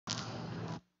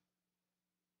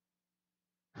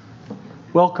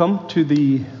Welcome to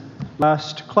the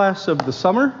last class of the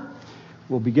summer.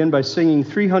 We'll begin by singing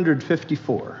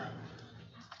 354.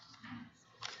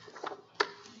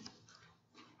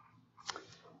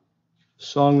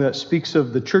 Song that speaks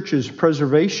of the church's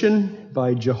preservation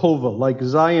by Jehovah. Like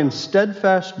Zion's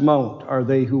steadfast mount are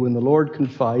they who in the Lord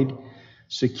confide.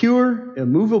 Secure,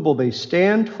 immovable they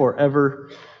stand,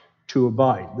 forever to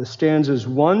abide. The stanzas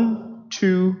 1,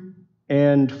 2,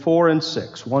 and 4 and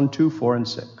 6. 1, 2, 4, and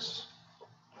 6.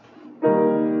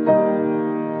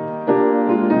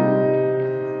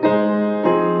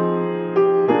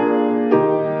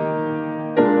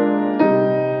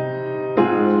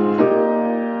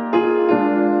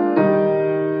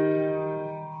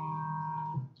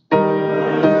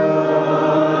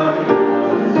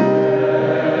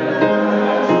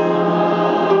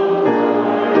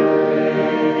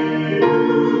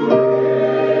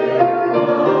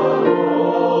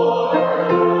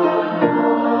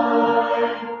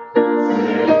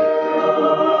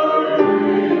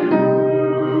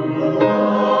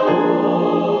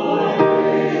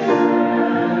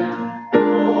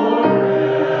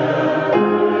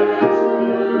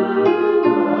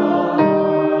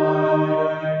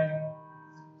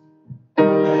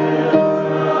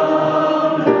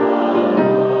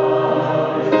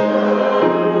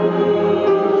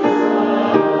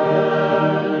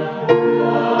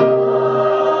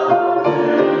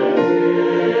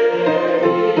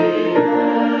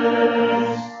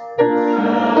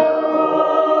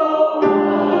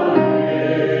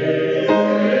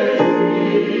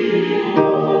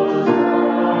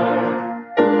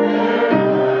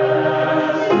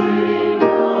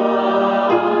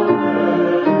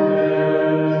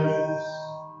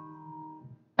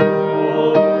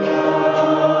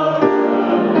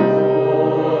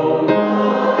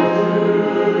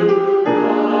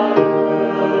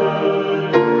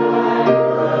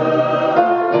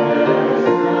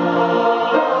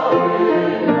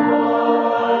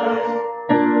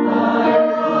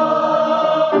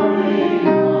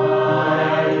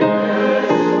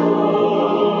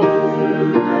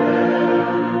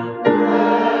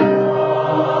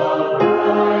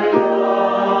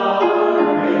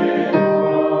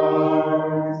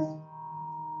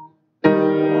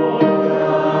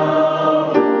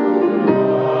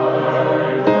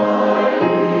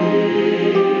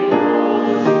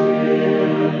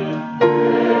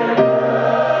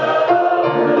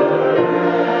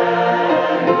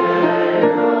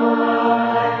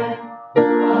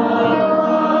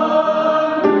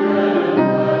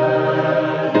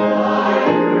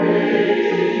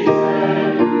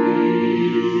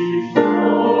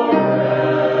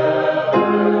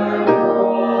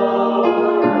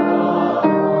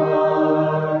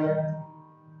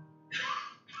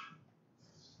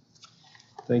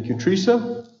 Thank you,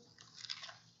 Teresa.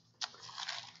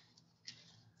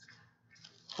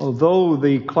 Although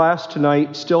the class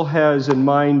tonight still has in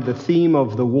mind the theme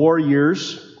of the war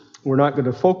years, we're not going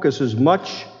to focus as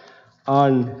much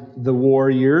on the war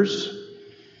years,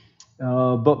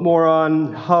 but more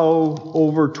on how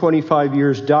over 25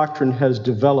 years doctrine has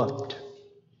developed.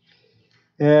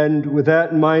 And with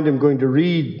that in mind, I'm going to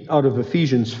read out of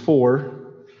Ephesians 4.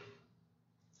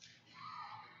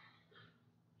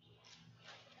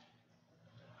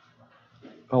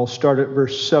 I'll start at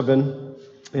verse 7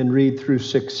 and read through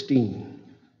 16.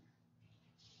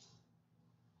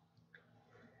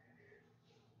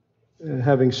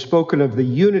 Having spoken of the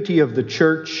unity of the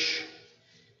church,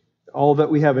 all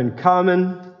that we have in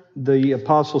common, the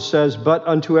apostle says, "But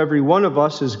unto every one of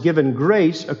us is given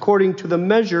grace according to the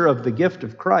measure of the gift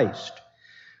of Christ.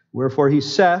 Wherefore he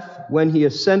saith, when he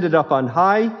ascended up on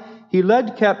high, he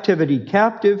led captivity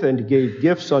captive and gave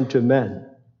gifts unto men.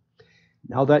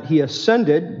 Now that he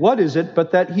ascended, what is it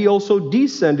but that he also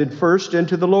descended first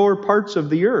into the lower parts of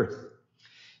the earth?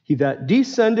 He that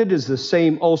descended is the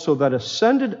same also that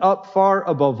ascended up far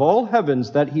above all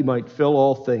heavens, that he might fill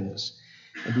all things.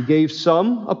 And he gave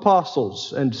some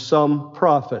apostles, and some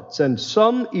prophets, and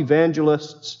some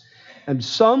evangelists, and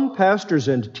some pastors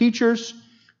and teachers,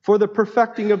 for the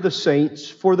perfecting of the saints,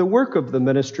 for the work of the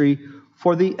ministry,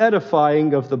 for the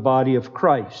edifying of the body of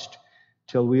Christ,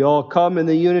 till we all come in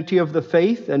the unity of the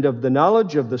faith and of the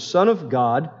knowledge of the Son of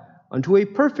God, unto a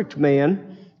perfect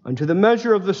man, unto the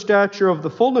measure of the stature of the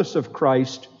fullness of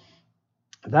Christ,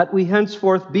 that we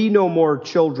henceforth be no more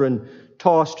children,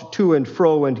 tossed to and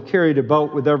fro and carried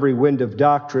about with every wind of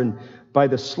doctrine, by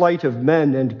the sleight of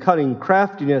men and cunning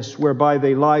craftiness, whereby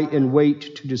they lie in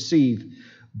wait to deceive,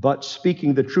 but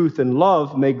speaking the truth in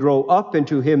love may grow up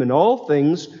into him in all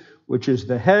things, which is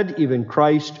the head, even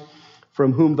Christ,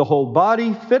 from whom the whole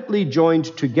body, fitly joined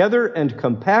together and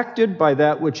compacted by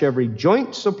that which every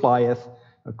joint supplieth,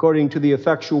 according to the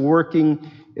effectual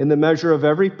working in the measure of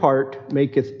every part,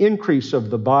 maketh increase of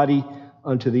the body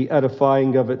unto the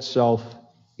edifying of itself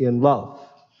in love.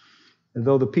 And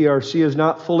though the PRC is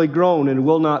not fully grown and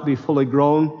will not be fully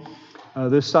grown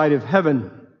this side of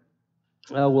heaven,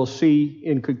 we'll see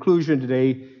in conclusion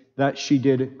today that she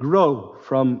did grow.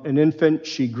 From an infant,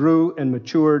 she grew and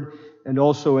matured, and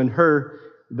also in her,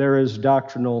 there is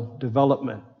doctrinal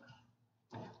development.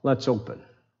 Let's open.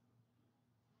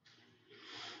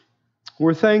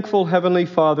 We're thankful, Heavenly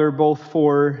Father, both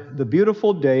for the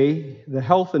beautiful day, the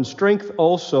health and strength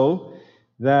also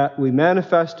that we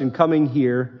manifest in coming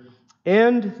here,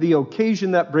 and the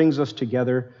occasion that brings us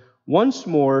together once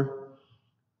more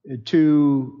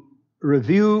to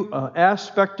review an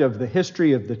aspect of the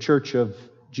history of the Church of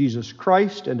Jesus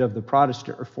Christ and of the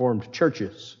Protestant Reformed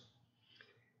churches.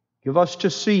 Give us to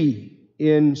see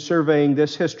in surveying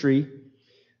this history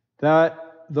that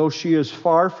though she is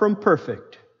far from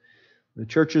perfect, the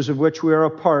churches of which we are a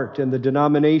part and the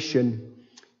denomination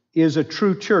is a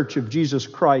true church of Jesus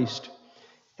Christ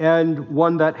and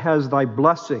one that has thy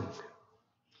blessing,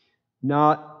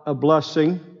 not a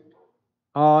blessing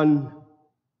on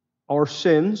our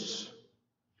sins,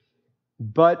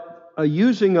 but a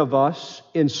using of us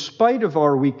in spite of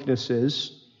our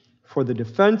weaknesses for the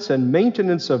defense and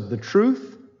maintenance of the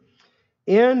truth,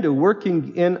 and a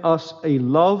working in us a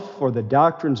love for the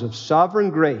doctrines of sovereign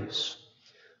grace,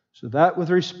 so that with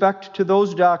respect to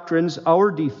those doctrines, our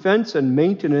defense and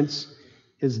maintenance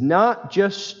is not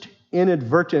just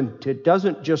inadvertent. It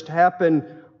doesn't just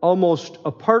happen almost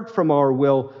apart from our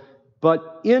will,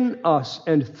 but in us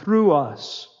and through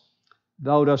us,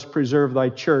 thou dost preserve thy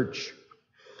church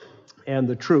and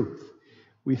the truth.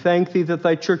 We thank thee that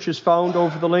thy church is found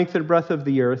over the length and breadth of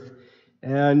the earth,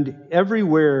 and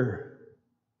everywhere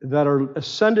that our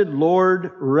ascended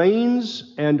Lord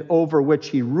reigns and over which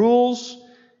he rules,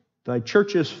 thy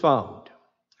church is found.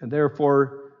 And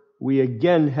therefore, we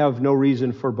again have no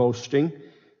reason for boasting.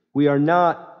 We are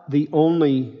not the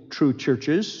only true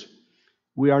churches.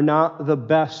 We are not the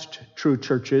best true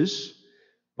churches.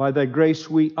 By thy grace,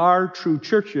 we are true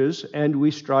churches, and we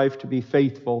strive to be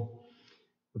faithful.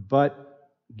 But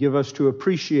give us to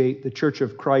appreciate the Church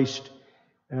of Christ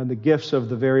and the gifts of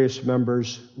the various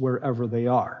members wherever they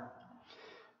are.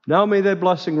 Now may thy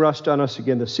blessing rest on us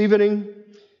again this evening.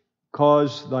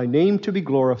 Cause thy name to be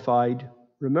glorified.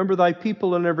 Remember thy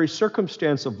people in every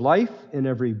circumstance of life, in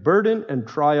every burden and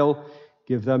trial.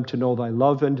 Give them to know thy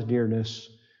love and nearness.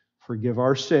 Forgive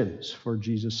our sins for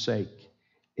Jesus' sake.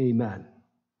 Amen.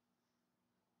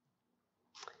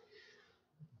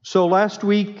 So last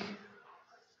week,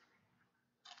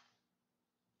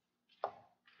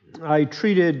 I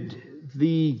treated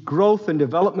the growth and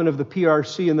development of the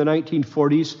PRC in the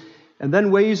 1940s, and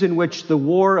then ways in which the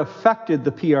war affected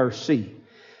the PRC.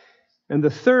 And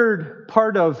the third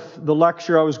part of the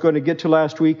lecture I was going to get to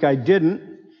last week, I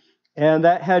didn't, and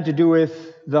that had to do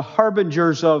with the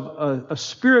harbingers of a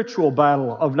spiritual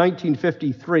battle of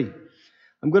 1953.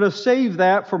 I'm going to save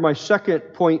that for my second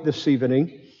point this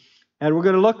evening, and we're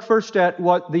going to look first at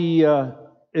what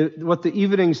the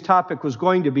evening's topic was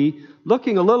going to be,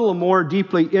 looking a little more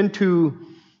deeply into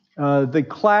the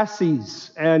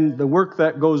Classis and the work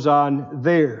that goes on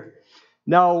there.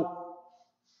 Now,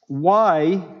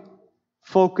 why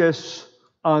focus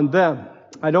on them?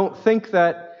 I don't think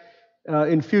that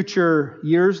in future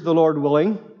years, the Lord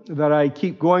willing, that I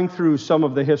keep going through some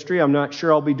of the history. I'm not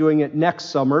sure I'll be doing it next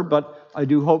summer, but I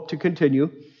do hope to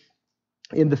continue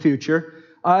in the future.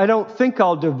 I don't think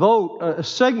I'll devote a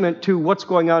segment to what's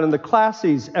going on in the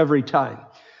Classis every time.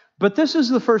 But this is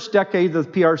the first decade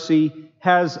that the PRC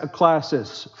has a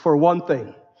Classis, for one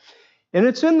thing. And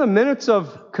it's in the minutes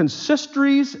of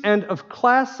consistories and of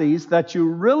Classis that you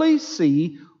really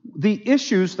see the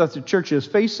issues that the church is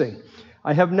facing.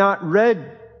 I have not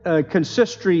read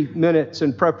consistory minutes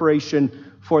in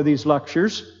preparation for these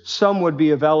lectures. Some would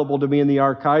be available to me in the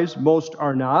archives. Most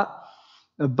are not.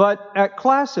 But at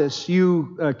Classis,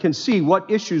 you can see what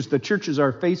issues the churches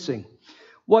are facing,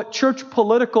 what church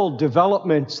political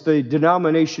developments the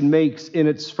denomination makes in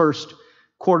its first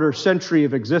quarter century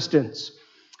of existence.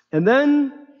 And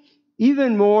then,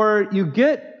 even more, you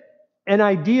get an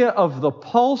idea of the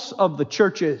pulse of the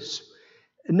churches.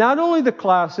 Not only the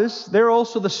Classis, they're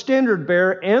also the Standard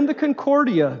Bearer and the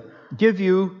Concordia give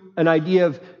you an idea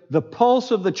of the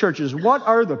pulse of the churches. What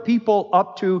are the people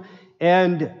up to,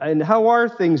 and how are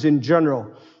things in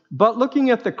general? But looking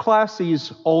at the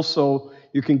Classis also,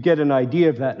 you can get an idea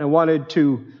of that. And I wanted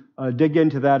to dig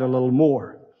into that a little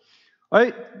more. All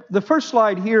right, the first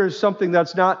slide here is something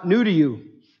that's not new to you.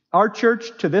 Our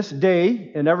church to this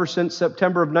day, and ever since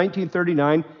September of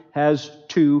 1939, has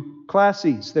 2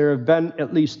 classes. There have been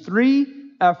at least 3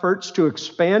 efforts to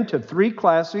expand to 3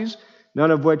 classes,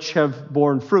 none of which have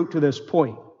borne fruit to this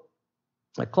point.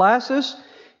 A classis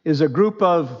is a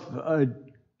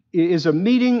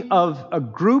meeting of a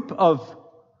group of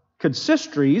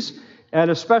consistories,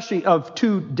 and especially of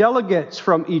 2 delegates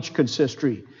from each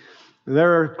consistory.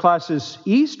 There are Classis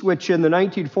East, which in the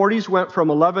 1940s went from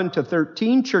 11 to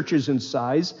 13 churches in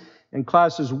size, and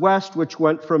Classis West, which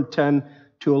went from 10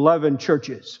 to 11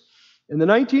 churches. In the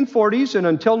 1940s and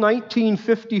until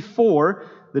 1954,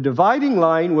 the dividing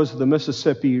line was the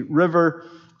Mississippi River.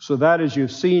 So that, as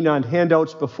you've seen on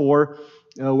handouts before,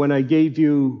 when I gave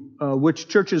you which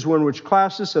churches were in which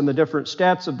classes and the different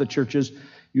stats of the churches,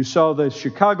 you saw the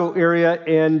Chicago area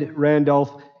and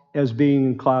Randolph as being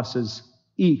in Classis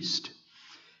East.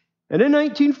 And in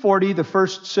 1940, the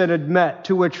First Synod met,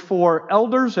 to which 4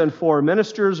 elders and 4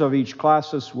 ministers of each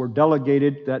classis were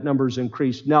delegated. That number's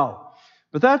increased now.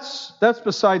 But that's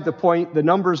beside the point, the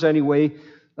numbers anyway,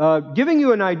 giving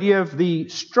you an idea of the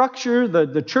structure,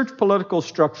 the church political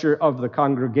structure of the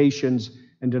congregations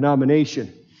and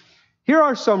denomination. Here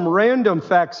are some random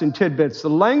facts and tidbits. The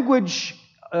language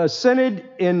synod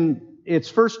in its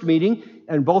first meeting,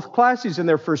 and both classes in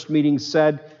their first meeting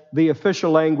said the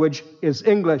official language is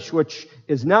English, which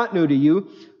is not new to you,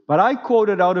 but I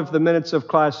quoted out of the minutes of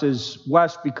Classis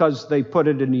West because they put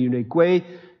it in a unique way.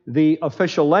 The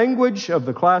official language of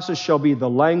the classes shall be the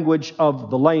language of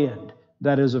the land.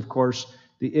 That is, of course,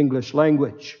 the English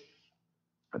language.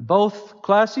 Both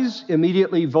classes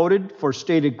immediately voted for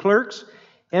stated clerks,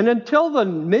 and until the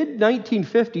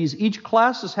mid-1950s, each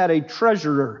classis had a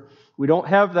treasurer. We don't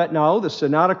have that now. The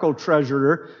synodical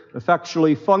treasurer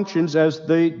effectually functions as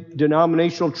the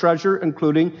denominational treasurer,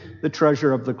 including the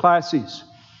treasurer of the classes.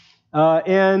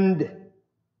 And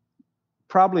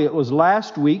probably it was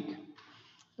last week,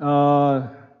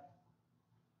 or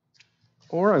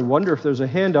I wonder if there's a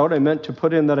handout I meant to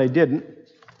put in that I didn't.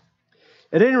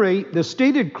 At any rate, the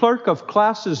stated clerk of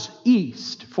Classis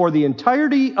East for the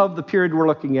entirety of the period we're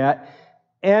looking at,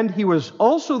 and he was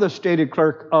also the stated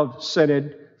clerk of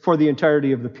Synod for the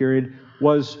entirety of the period,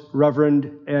 was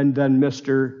Reverend and then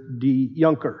Mr. D.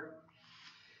 Junker.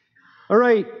 All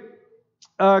right,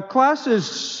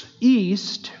 Classis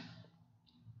East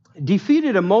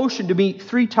defeated a motion to meet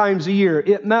 3 times a year.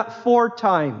 It met 4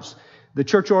 times. The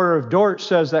Church Order of Dort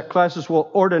says that classes will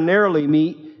ordinarily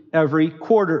meet every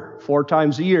quarter, 4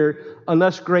 times a year,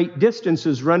 unless great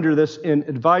distances render this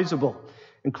inadvisable.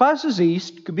 And Classis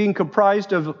East, being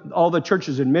comprised of all the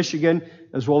churches in Michigan,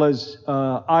 as well as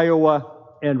Iowa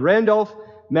and Randolph,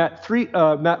 met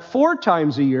 4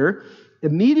 times a year.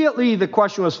 Immediately the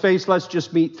question was faced, let's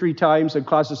just meet 3 times, and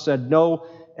Classis said no,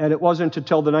 and it wasn't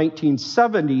until the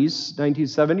 1970s,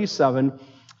 1977,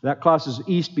 that Classis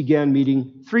East began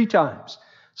meeting 3 times.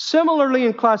 Similarly,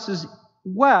 in Classis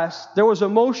West, there was a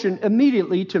motion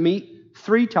immediately to meet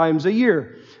 3 times a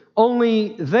year.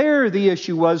 Only there the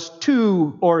issue was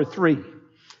 2 or 3.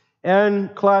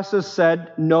 And Classis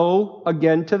said no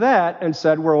again to that and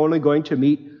said we're only going to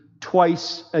meet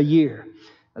twice a year.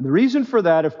 And the reason for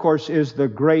that, of course, is the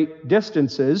great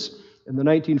distances in the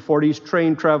 1940s,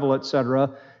 train travel,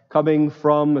 etc., coming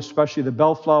from especially the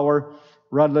Bellflower,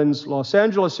 Redlands, Los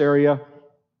Angeles area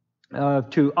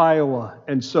to Iowa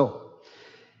and so.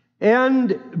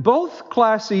 And both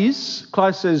Classis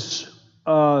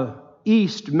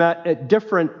East met at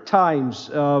different times.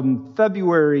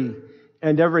 February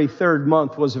and every 3rd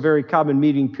month was a very common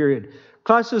meeting period.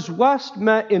 Classis West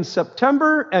met in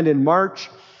September and in March,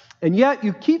 and yet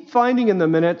you keep finding in the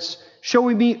minutes, shall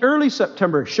we meet early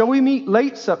September? Shall we meet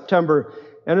late September?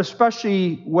 And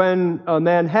especially when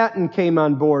Manhattan came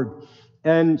on board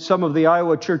and some of the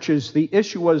Iowa churches, the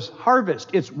issue was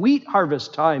harvest. It's wheat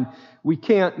harvest time. We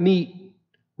can't meet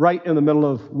right in the middle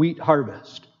of wheat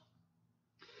harvest.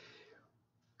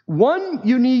 One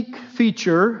unique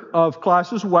feature of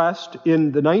Classis West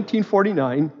in the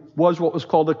 1949 was what was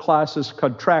called a classis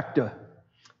contracta.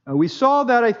 We saw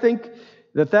that, I think,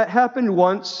 that happened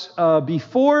once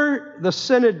before the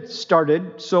Synod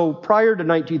started, so prior to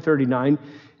 1939,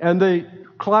 and the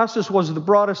classis was the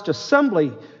broadest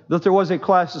assembly that there was a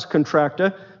classis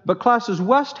contracta, but Classis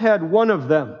West had one of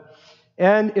them.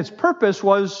 And its purpose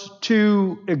was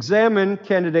to examine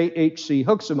candidate H.C.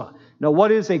 Huxema. Now,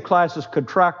 what is a classis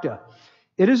contracta?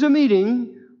 It is a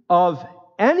meeting of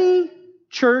any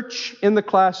church in the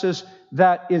classis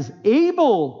that is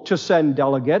able to send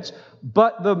delegates,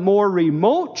 but the more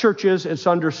remote churches, it's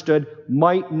understood,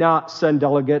 might not send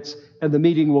delegates, and the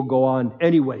meeting will go on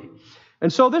anyway.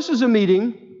 And so this is a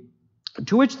meeting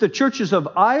to which the churches of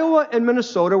Iowa and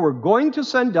Minnesota were going to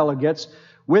send delegates,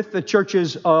 with the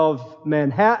churches of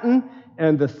Manhattan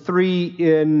and the three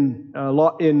in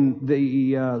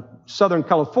the Southern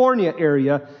California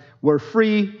area were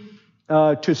free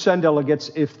to send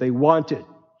delegates if they wanted.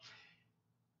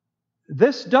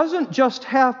 This doesn't just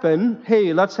happen,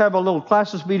 hey, let's have a little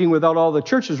classis meeting without all the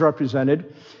churches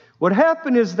represented. What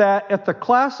happened is that at the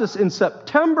classis in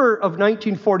September of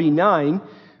 1949,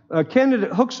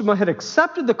 candidate Hoeksema had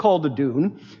accepted the call to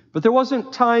Doon, but there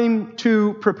wasn't time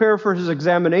to prepare for his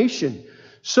examination.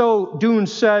 So Doon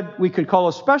said we could call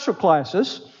a special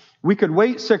classis, we could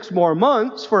wait 6 more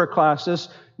months for a classis,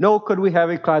 no, could we have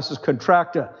a classis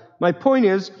contracta? My point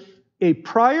is, a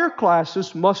prior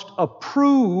classis must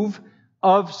approve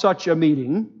of such a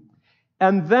meeting,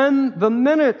 and then the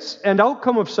minutes and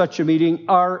outcome of such a meeting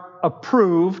are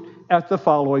approved at the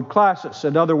following classis.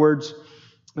 In other words,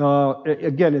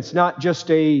 again, it's not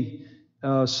just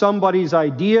somebody's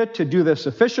idea to do this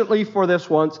efficiently for this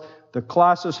once. The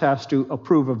classis has to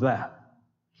approve of that.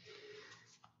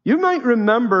 You might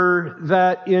remember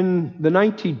that in the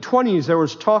 1920s there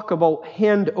was talk about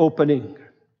hand opening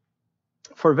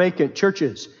for vacant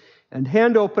churches. And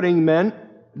hand opening meant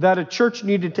that a church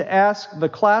needed to ask the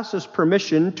classis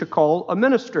permission to call a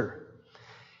minister.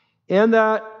 And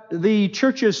that the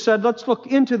churches said, let's look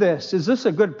into this. Is this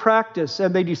a good practice?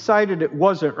 And they decided it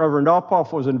wasn't. Reverend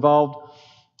Ophoff was involved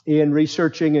in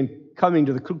researching and coming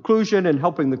to the conclusion and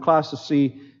helping the classis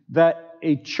see that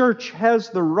a church has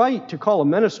the right to call a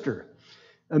minister.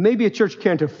 Maybe a church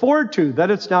can't afford to.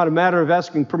 That it's not a matter of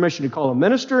asking permission to call a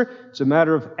minister. It's a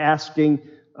matter of asking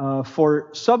for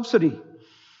subsidy.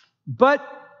 But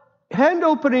hand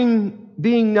opening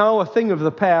being now a thing of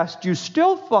the past, you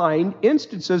still find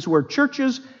instances where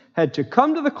churches had to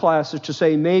come to the classis to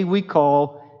say, may we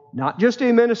call not just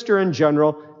a minister in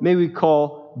general, may we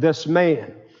call this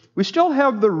man. We still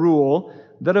have the rule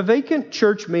that a vacant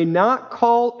church may not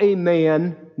call a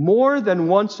man more than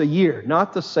once a year,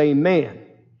 not the same man.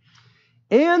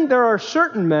 And there are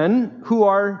certain men who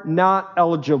are not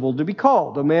eligible to be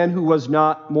called. A man who was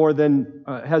not more than,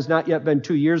 has not yet been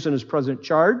 2 years in his present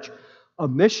charge, a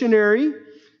missionary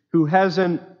who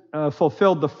hasn't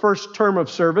fulfilled the first term of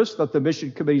service that the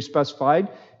mission committee specified.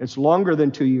 It's longer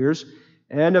than 2 years.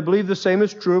 And I believe the same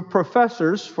is true of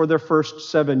professors for their first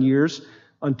 7 years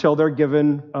until they're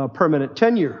given permanent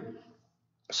tenure.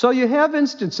 So you have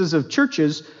instances of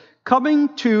churches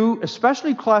coming to,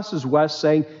 especially Classis West,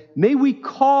 saying, may we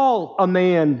call a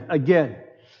man again?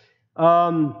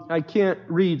 I can't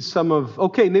read some of,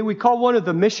 may we call one of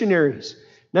the missionaries?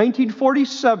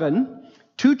 1947,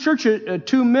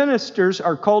 two ministers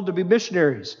are called to be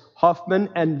missionaries, Huffman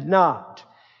and Knott,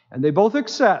 and they both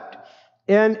accept.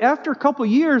 And after a couple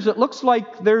years, it looks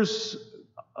like there's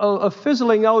a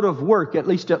fizzling out of work. At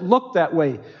least it looked that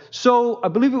way. So I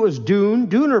believe it was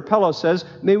Doon or Pella says,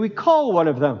 may we call one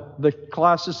of them? The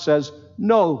classis says,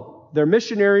 no, they're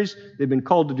missionaries. They've been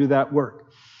called to do that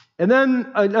work. And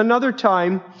then another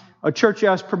time, a church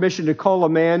asked permission to call a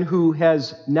man who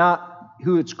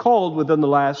it's called within the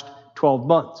last 12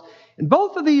 months. In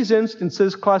both of these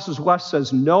instances, Classis West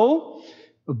says no,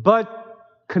 but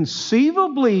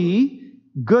conceivably,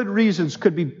 good reasons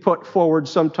could be put forward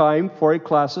sometime for a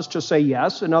classis to say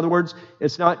yes. In other words,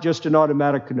 it's not just an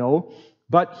automatic no,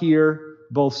 but here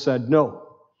both said no.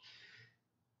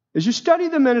 As you study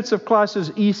the minutes of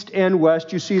Classis East and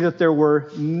West, you see that there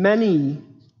were many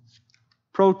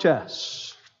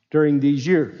protests during these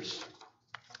years.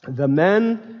 The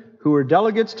men who were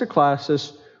delegates to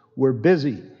classis were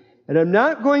busy. And I'm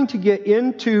not going to get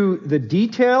into the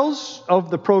details of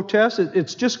the protests.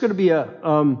 It's just going to be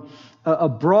a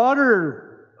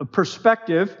broader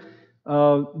perspective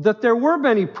that there were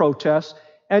many protests,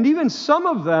 and even some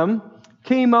of them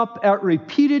came up at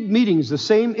repeated meetings. The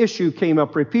same issue came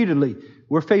up repeatedly.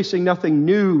 We're facing nothing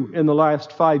new in the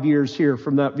last 5 years here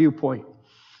from that viewpoint.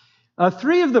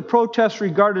 3 of the protests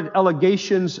regarded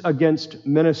allegations against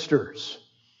ministers.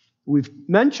 We've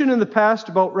mentioned in the past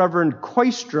about Reverend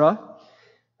Koistra,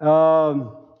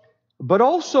 but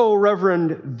also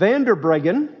Reverend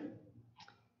Vanderbreggen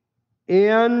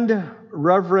and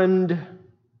Reverend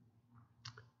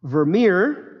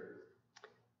Vermeer,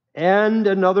 and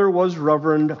another was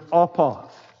Reverend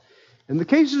Ophoff. In the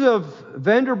cases of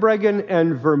Vanderbreggen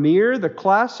and Vermeer, the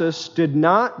classis did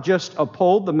not just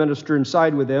uphold the minister and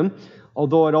side with him,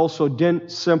 although it also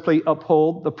didn't simply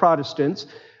uphold the Protestants,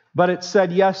 but it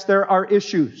said, yes, there are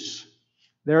issues.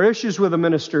 There are issues with the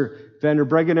minister.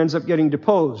 Vanderbreggen ends up getting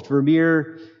deposed.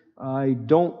 Vermeer, I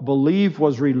don't believe,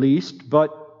 was released,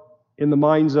 but in the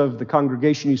minds of the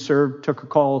congregation he served, took a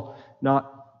call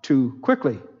not too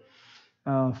quickly,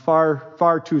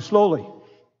 far too slowly.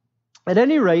 At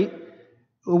any rate,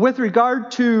 with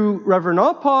regard to Reverend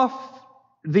Uphoff,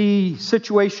 the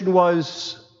situation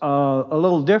was a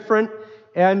little different.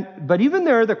 But even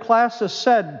there, the class has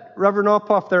said, Reverend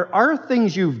Uphoff, there are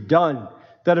things you've done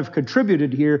that have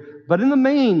contributed here, but in the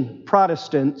main,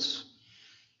 Protestants,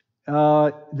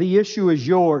 the issue is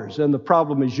yours and the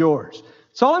problem is yours.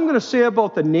 That's all I'm going to say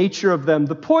about the nature of them.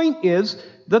 The point is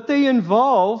that they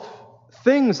involve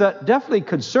things that definitely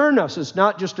concern us. It's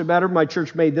not just a matter of my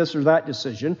church made this or that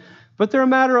decision, but they're a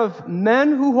matter of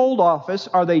men who hold office.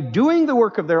 Are they doing the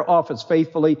work of their office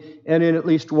faithfully? And in at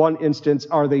least one instance,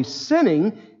 are they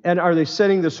sinning? And are they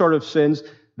sinning the sort of sins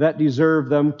that deserve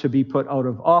them to be put out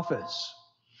of office?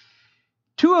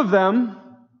 Two of them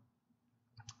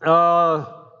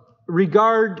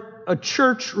regard a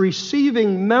church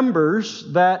receiving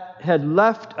members that had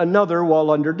left another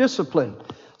while under discipline.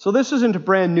 So this isn't a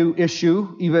brand new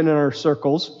issue, even in our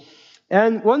circles.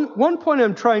 And one point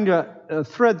I'm trying to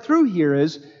thread through here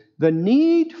is the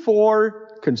need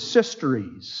for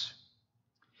consistories.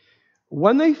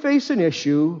 When they face an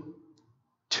issue,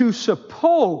 to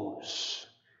suppose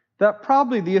that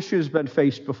probably the issue has been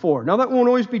faced before. Now, that won't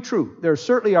always be true. There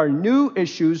certainly are new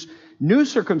issues, new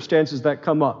circumstances that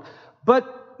come up.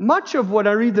 But much of what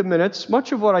I read the minutes,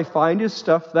 much of what I find is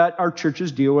stuff that our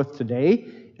churches deal with today.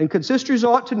 And consistories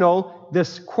ought to know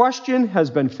this question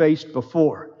has been faced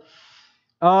before.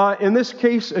 In this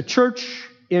case, a church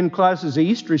in Classis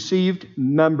East received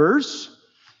members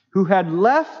who had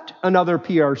left another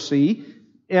PRC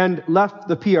and left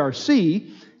the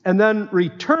PRC and then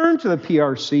returned to the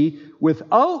PRC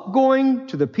without going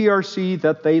to the PRC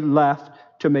that they left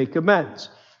to make amends.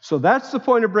 So that's the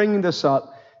point of bringing this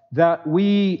up, that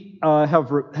we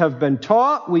have been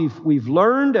taught, we've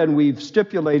learned, and we've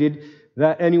stipulated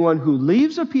that anyone who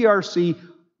leaves a PRC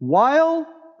while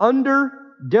under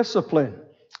discipline,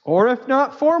 or if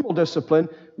not formal discipline,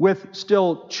 with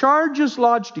still charges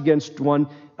lodged against one,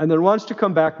 and then wants to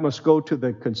come back, must go to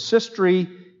the consistory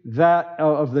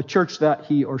of the church that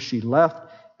he or she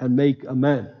left and make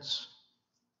amends.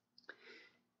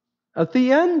 At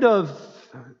the end of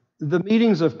the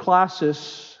meetings of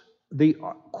Classis, the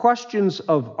questions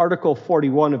of Article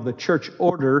 41 of the church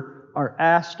order are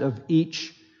asked of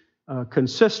each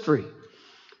consistory.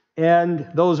 And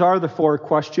those are the 4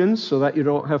 questions, so that you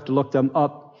don't have to look them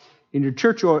up in your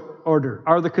church order.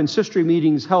 Are the consistory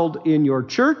meetings held in your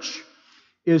church?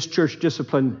 Is church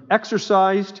discipline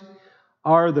exercised?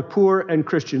 Are the poor and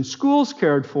Christian schools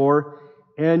cared for?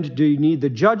 And do you need the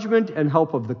judgment and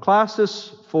help of the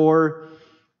classis for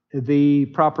the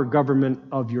proper government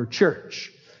of your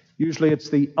church? Usually it's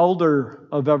the elder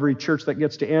of every church that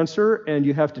gets to answer, and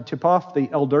you have to tip off the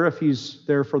elder if he's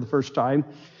there for the first time.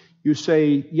 You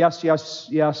say yes, yes,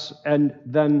 yes, and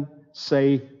then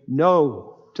say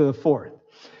no to the 4th.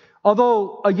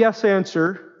 Although a yes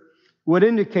answer would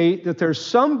indicate that there's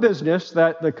some business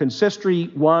that the consistory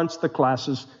wants the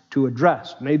classes to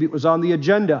address. Maybe it was on the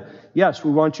agenda. Yes,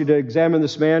 we want you to examine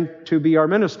this man to be our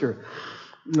minister.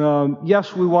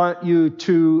 Yes, we want you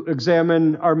to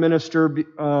examine our minister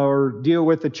or deal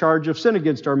with the charge of sin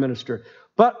against our minister.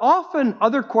 But often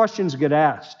other questions get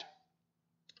asked.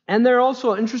 And there are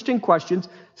also interesting questions.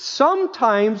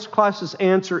 Sometimes Classis'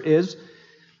 answer is,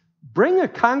 bring a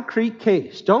concrete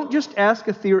case. Don't just ask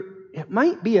it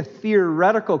might be a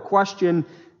theoretical question,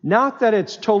 not that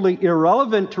it's totally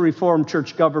irrelevant to reform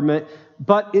church government,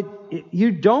 but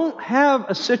you don't have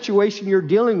a situation you're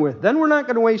dealing with. Then we're not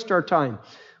going to waste our time.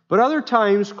 But other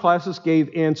times, Classis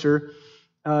gave answer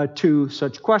to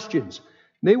such questions.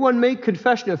 May one make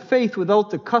confession of faith without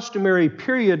the customary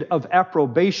period of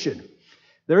approbation?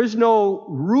 There is no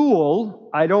rule,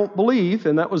 I don't believe,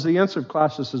 and that was the answer of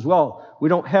Classis as well. We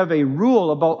don't have a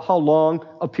rule about how long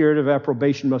a period of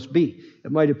approbation must be.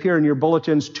 It might appear in your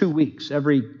bulletins 2 weeks.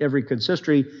 Every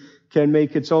consistory can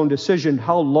make its own decision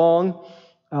how long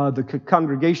the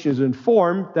congregation is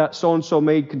informed that so-and-so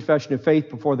made confession of faith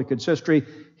before the consistory.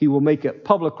 He will make it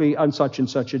publicly on such and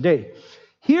such a day.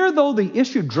 Here, though, the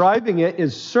issue driving it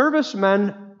is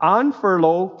servicemen on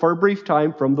furlough for a brief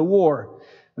time from the war.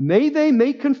 May they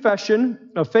make confession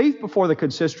of faith before the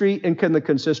consistory, and can the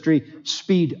consistory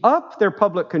speed up their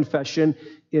public confession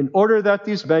in order that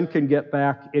these men can get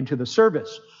back into the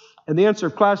service? And the answer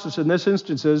of Classis in this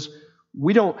instance is,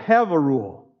 we don't have a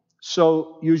rule,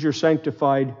 so use your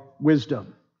sanctified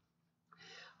wisdom.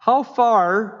 How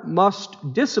far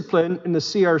must discipline in the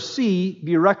CRC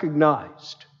be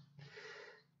recognized?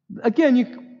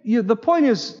 Again, the point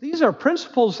is, these are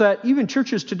principles that even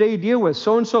churches today deal with.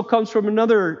 So-and-so comes from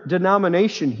another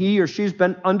denomination. He or she's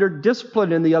been under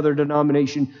discipline in the other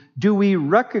denomination. Do we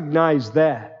recognize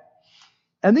that?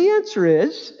 And the answer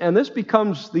is, and this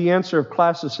becomes the answer of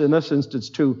Classis in this instance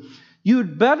too,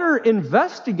 you'd better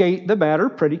investigate the matter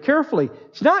pretty carefully.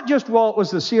 It's not just, well, it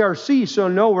was the CRC, so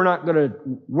no, we're not going to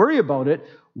worry about it.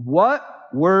 What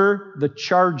were the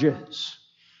charges?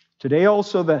 Today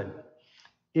also then,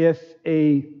 if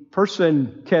a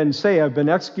person can say, I've been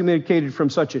excommunicated from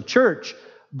such a church,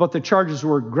 but the charges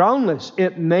were groundless,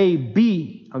 it may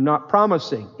be, I'm not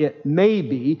promising, it may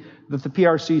be that the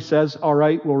PRC says, all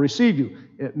right, we'll receive you.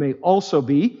 It may also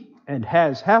be, and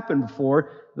has happened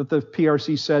before, that the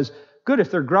PRC says, good, if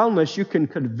they're groundless, you can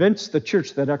convince the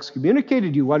church that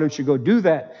excommunicated you. Why don't you go do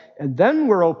that? And then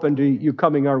we're open to you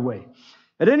coming our way.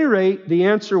 At any rate, the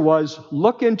answer was,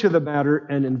 look into the matter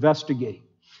and investigate.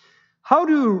 How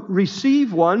to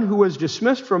receive one who was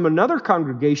dismissed from another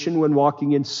congregation when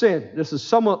walking in sin. This is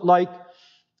somewhat like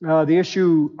the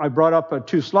issue I brought up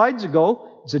 2 slides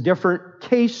ago. It's a different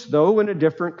case, though, in a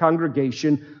different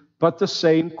congregation, but the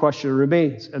same question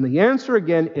remains. And the answer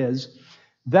again is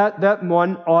that that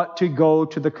one ought to go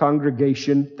to the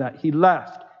congregation that he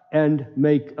left and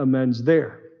make amends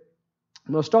there.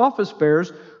 Most office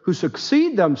bearers who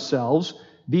succeed themselves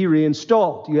be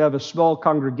reinstalled. You have a small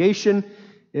congregation.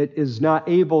 It is not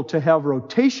able to have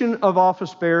rotation of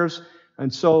office bearers,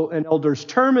 and so an elder's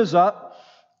term is up,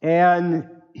 and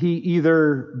he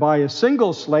either by a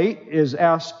single slate is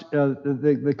asked,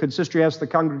 the consistory asks the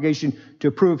congregation to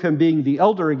approve him being the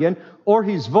elder again, or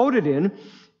he's voted in.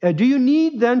 Do you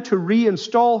need then to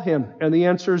reinstall him? And the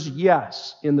answer is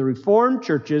yes. In the Reformed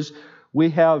churches, we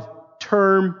have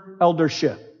term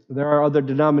eldership. There are other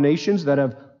denominations that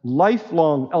have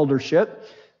lifelong eldership.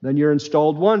 Then you're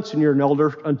installed once and you're an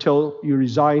elder until you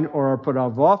resign or are put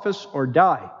out of office or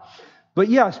die. But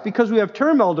yes, because we have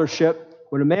term eldership,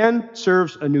 when a man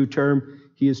serves a new term,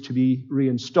 he is to be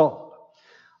reinstalled.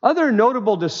 Other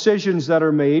notable decisions that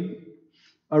are made,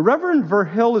 Reverend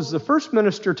Verhill is the first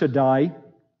minister to die.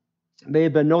 It may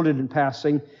have been noted in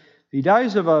passing. He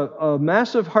dies of a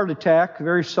massive heart attack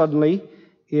very suddenly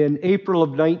in April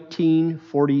of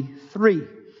 1943.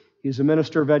 He's a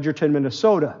minister of Edgerton,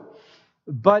 Minnesota.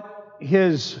 But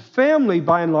his family,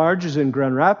 by and large, is in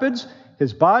Grand Rapids.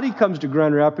 His body comes to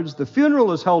Grand Rapids. The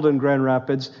funeral is held in Grand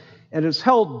Rapids, and it's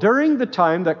held during the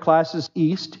time that Classis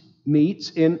East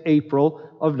meets in April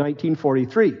of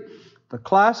 1943. The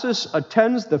Classis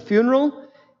attends the funeral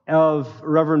of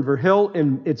Reverend Verhill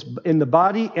in the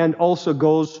body and also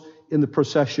goes in the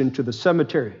procession to the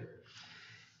cemetery.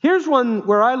 Here's one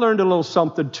where I learned a little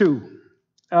something too.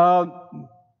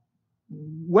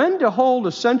 When to hold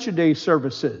Ascension Day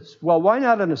services? Well, why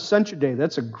not an Ascension Day?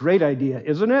 That's a great idea,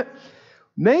 isn't it?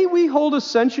 May we hold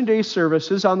Ascension Day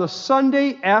services on the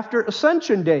Sunday after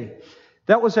Ascension Day?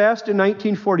 That was asked in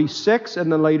 1946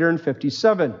 and then later in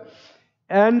 57.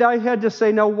 And I had to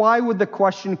say, now why would the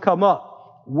question come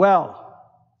up? Well,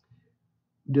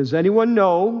 does anyone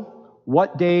know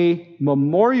what day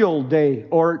Memorial Day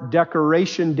or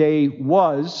Decoration Day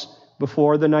was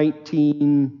before the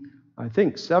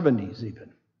 70s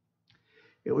even?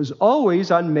 It was always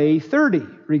on May 30,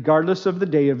 regardless of the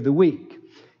day of the week.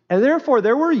 And therefore,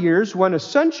 there were years when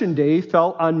Ascension Day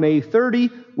fell on May 30,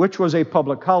 which was a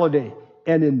public holiday.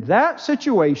 And in that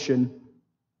situation,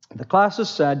 the classes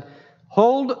said,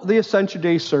 hold the Ascension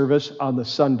Day service on the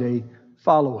Sunday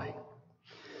following.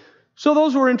 So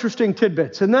those were interesting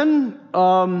tidbits. And then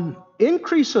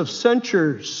increase of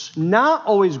censures, not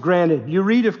always granted. You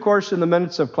read, of course, in the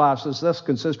minutes of Classis, this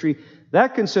consistory,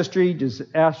 that consistory just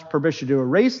asked permission to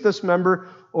erase this member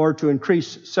or to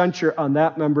increase censure on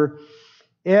that member.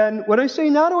 And when I say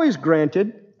not always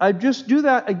granted, I just do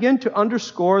that again to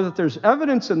underscore that there's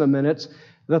evidence in the minutes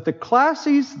that the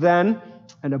Classis then,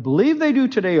 and I believe they do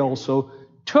today also,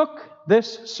 took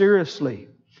this seriously.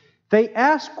 They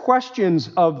asked questions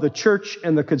of the church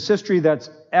and the consistory that's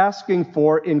asking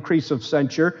for increase of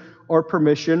censure or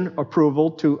permission,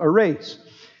 approval to erase.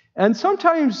 And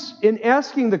sometimes in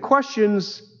asking the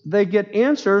questions, they get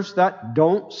answers that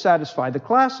don't satisfy the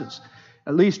classes.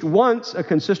 At least once, a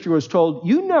consistory was told,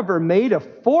 you never made a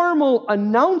formal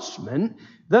announcement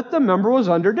that the member was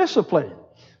under discipline.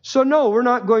 So no, we're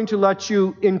not going to let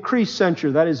you increase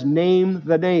censure. That is, name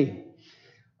the name.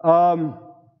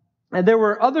 And there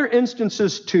were other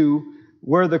instances, too,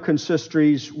 where the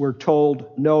consistories were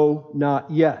told, no,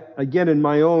 not yet. Again, in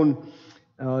my own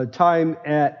time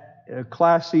at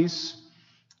Classis,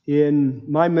 in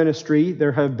my ministry,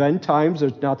 there have been times,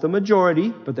 it's not the majority,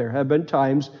 but there have been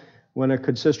times when a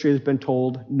consistory has been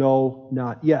told, no,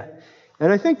 not yet.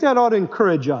 And I think that ought to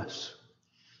encourage us.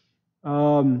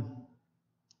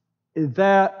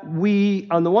 That we,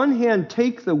 on the one hand,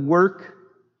 take the work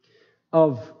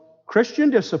of Christian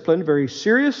discipline very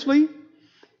seriously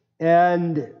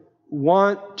and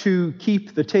want to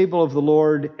keep the table of the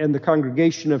Lord and the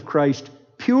congregation of Christ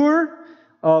pure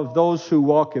of those who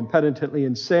walk impenitently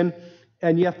in sin,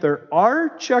 and yet there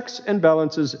are checks and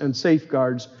balances and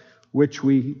safeguards which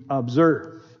we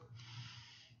observe.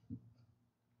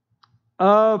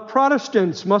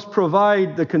 Protestants must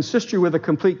provide the consistory with a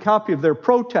complete copy of their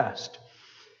protest.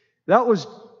 That was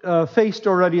faced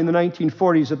already in the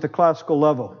 1940s at the classical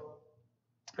level.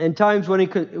 And times when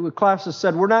classes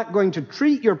said, we're not going to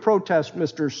treat your protest,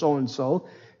 Mr. So-and-so,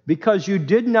 because you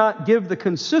did not give the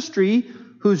consistory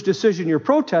whose decision you're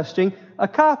protesting a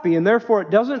copy, and therefore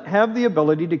it doesn't have the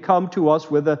ability to come to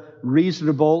us with a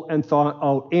reasonable and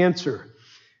thought-out answer.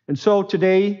 And so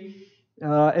today,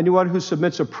 anyone who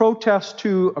submits a protest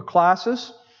to a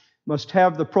classis must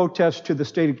have the protest to the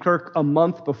stated clerk a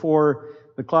month before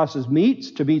the classis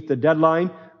meets to meet the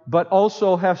deadline, but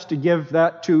also has to give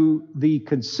that to the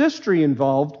consistory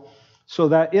involved so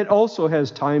that it also has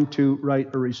time to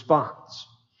write a response.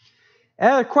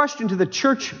 Add a question to the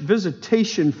church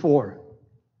visitation form.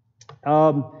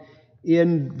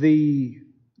 In the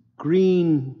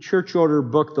green church order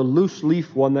book, the loose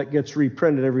leaf one that gets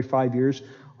reprinted every 5 years,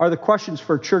 are the questions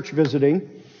for church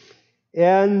visiting.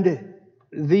 And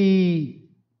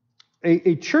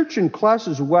a church in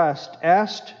Classis West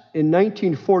asked in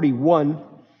 1941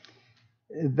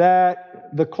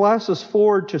 that the classis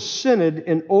forward to synod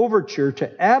an overture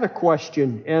to add a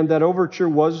question, and that overture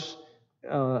was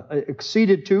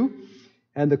acceded to.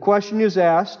 And the question is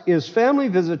asked, is family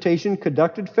visitation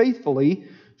conducted faithfully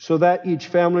so that each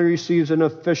family receives an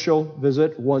official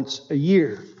visit once a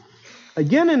year?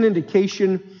 Again, an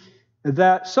indication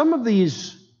that some of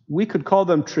these, we could call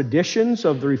them traditions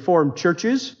of the Reformed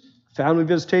churches, family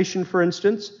visitation, for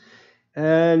instance,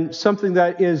 and something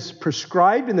that is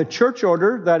prescribed in the church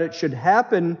order that it should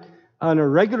happen on a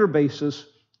regular basis,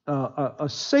 a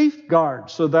safeguard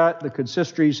so that the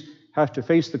consistories have to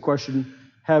face the question,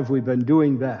 have we been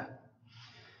doing that?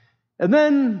 And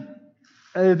then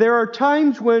there are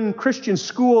times when Christian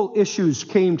school issues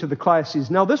came to the classes.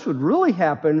 Now, this would really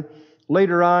happen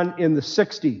later on in the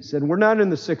 60s, and we're not in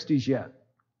the 60s yet.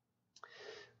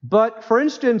 But, for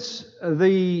instance,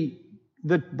 the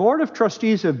Board of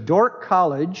Trustees of Dordt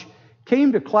College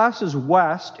came to Classis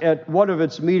West at one of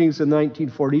its meetings in the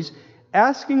 1940s,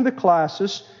 asking the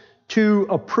classes to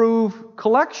approve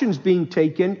collections being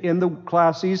taken in the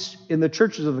classes, in the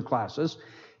churches of the classes.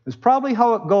 It's probably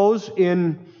how it goes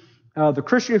in the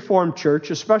Christian Reformed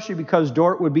Church, especially because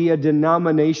Dordt would be a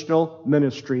denominational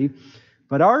ministry.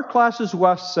 But our Classis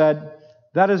West said,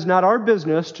 that is not our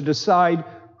business to decide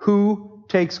who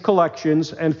takes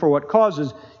collections and for what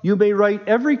causes. You may write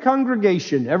every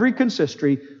congregation, every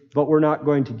consistory, but we're not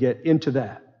going to get into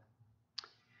that.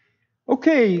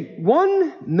 Okay,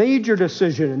 one major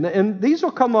decision, and these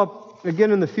will come up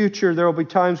again in the future. There will be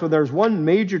times when there's one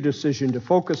major decision to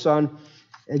focus on,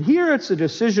 and here it's a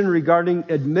decision regarding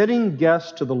admitting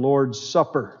guests to the Lord's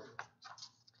Supper.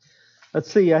 Let's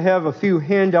see, I have a few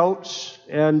handouts,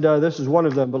 and this is one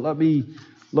of them, but let me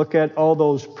look at all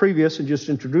those previous and just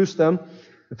introduce them.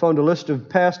 I found a list of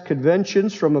past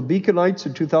conventions from a Beaconites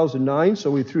in 2009,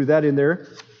 so we threw that in there.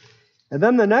 And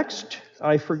then the next,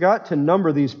 I forgot to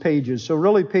number these pages, so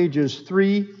really pages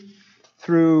 3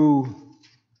 through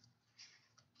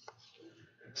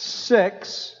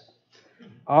 6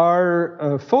 are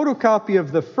a photocopy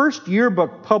of the first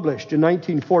yearbook published in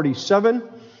 1947,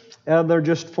 and they're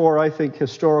just for, I think,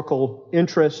 historical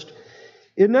interest.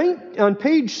 On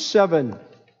page 7,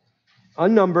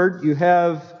 unnumbered, you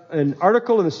have an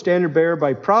article in the Standard Bearer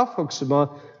by Prof.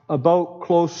 about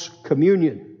close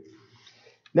communion.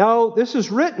 Now, this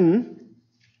is written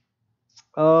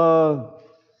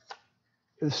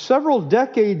several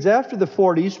decades after the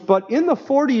 40s, but in the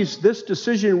 40s, this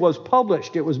decision was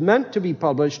published. It was meant to be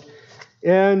published,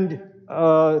 and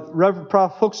Reverend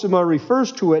Prof. Huxema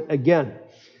refers to it again.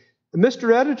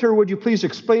 Mr. Editor, would you please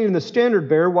explain in the Standard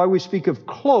Bearer why we speak of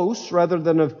close rather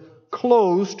than of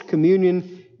closed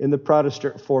communion in the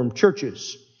Protestant Reformed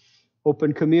churches?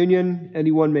 Open communion,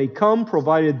 anyone may come,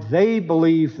 provided they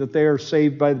believe that they are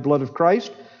saved by the blood of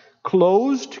Christ.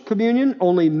 Closed communion,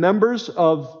 only members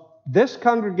of this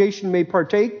congregation may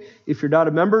partake. If you're not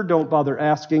a member, don't bother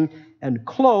asking. And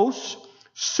close,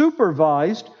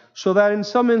 supervised, so that in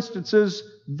some instances,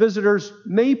 visitors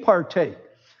may partake.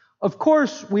 Of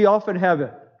course, we often have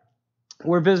it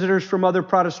where visitors from other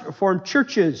Protestant Reformed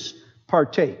churches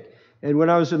partake. And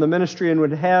when I was in the ministry and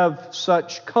would have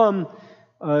such come,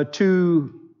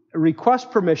 to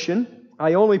request permission.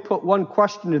 I only put one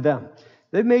question to them.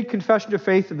 They've made confession of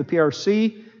faith of the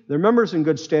PRC. They're members in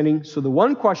good standing. So the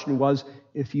one question was,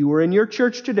 if you were in your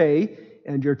church today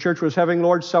and your church was having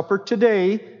Lord's Supper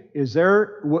today, is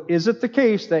it the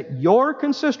case that your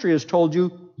consistory has told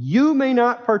you you may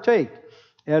not partake?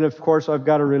 And of course, I've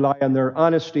got to rely on their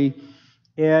honesty.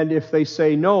 And if they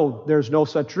say no, there's no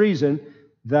such reason,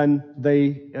 then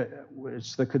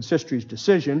it's the consistory's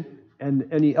decision, and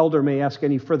any elder may ask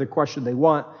any further question they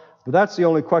want. But that's the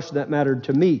only question that mattered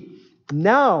to me.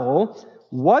 Now,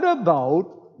 what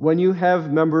about when you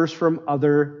have members from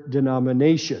other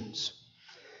denominations?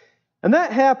 And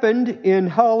that happened in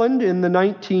Holland in the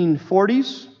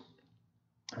 1940s.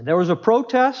 There was a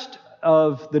protest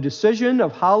of the decision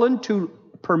of Holland to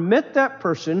permit that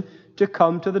person to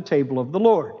come to the table of the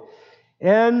Lord.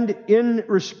 And in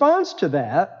response to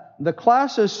that, the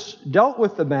Classis dealt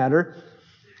with the matter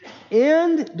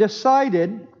and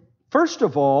decided, first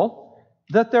of all,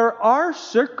 that there are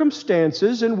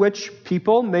circumstances in which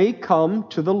people may come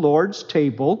to the Lord's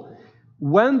table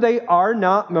when they are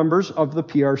not members of the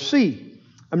PRC.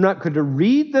 I'm not going to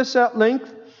read this at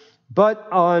length,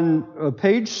 but on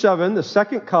page 7, the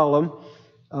second column,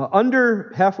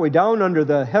 halfway down under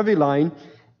the heavy line,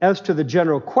 as to the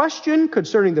general question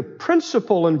concerning the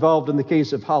principle involved in the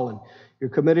case of Holland,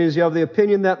 your committee is of the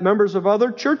opinion that members of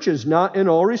other churches, not in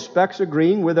all respects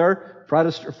agreeing with our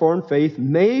Protestant Reformed faith,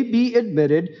 may be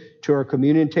admitted to our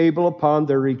communion table upon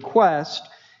their request.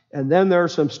 And then there are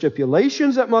some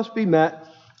stipulations that must be met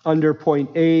under point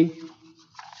A,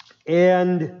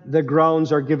 and the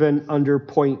grounds are given under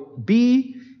point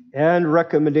B, and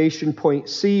recommendation point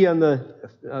C on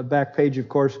the back page, of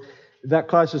course, that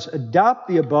Classes adopt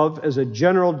the above as a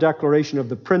general declaration of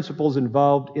the principles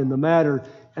involved in the matter,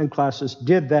 and Classes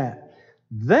did that.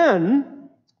 Then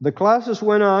the Classes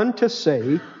went on to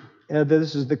say,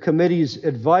 this is the committee's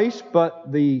advice,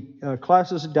 but the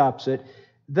Classes adopts it,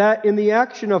 that in the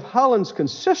action of Holland's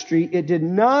consistory, it did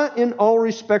not in all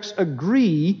respects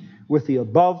agree with the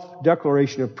above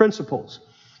declaration of principles.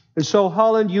 And so,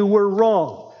 Holland, you were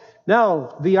wrong.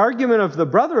 Now, the argument of the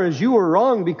brother is you were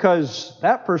wrong because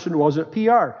that person wasn't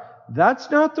PR.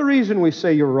 That's not the reason we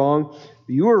say you're wrong.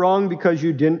 You were wrong because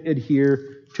you didn't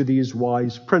adhere to these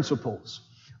wise principles.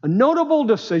 A notable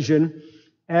decision,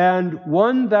 and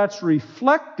one that's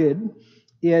reflected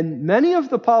in many of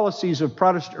the policies of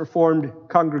Protestant Reformed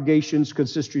congregations,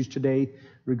 consistories today,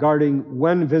 regarding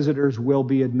when visitors will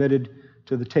be admitted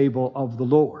to the table of the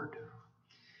Lord.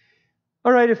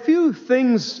 All right, a few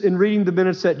things in reading the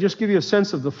minutes that just give you a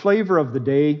sense of the flavor of the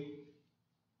day.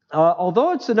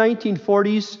 Although it's the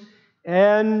 1940s,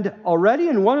 and already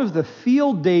in one of the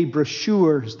field day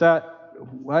brochures that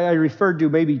I referred to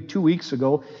maybe 2 weeks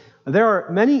ago, there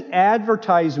are many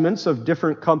advertisements of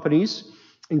different companies,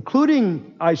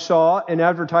 including I saw an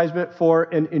advertisement for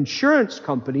an insurance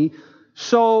company.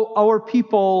 So our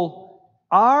people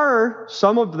are,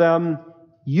 some of them,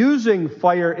 using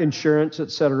fire insurance,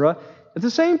 etc. At the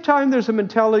same time, there's a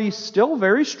mentality still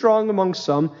very strong among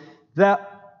some that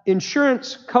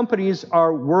insurance companies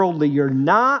are worldly. You're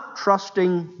not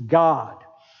trusting God.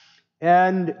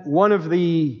 And one of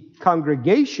the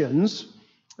congregations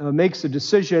makes a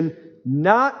decision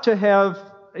not to have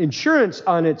insurance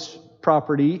on its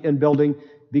property and building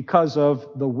because of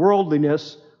the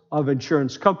worldliness of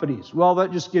insurance companies. Well,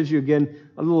 that just gives you, again,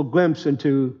 a little glimpse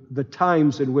into the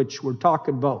times in which we're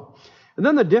talking about. And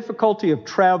then the difficulty of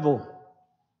travel.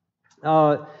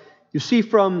 You see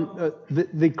from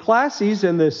the Classis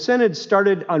and the Synod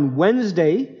started on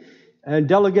Wednesday, and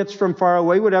delegates from far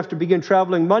away would have to begin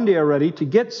traveling Monday already to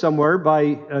get somewhere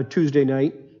by Tuesday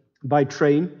night by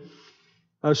train.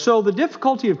 So the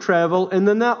difficulty of travel, and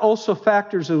then that also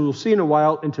factors, as we'll see in a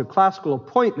while, into classical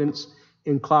appointments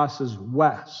in Classis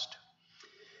West.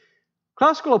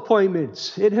 Classical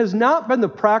appointments. It has not been the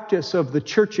practice of the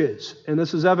churches, and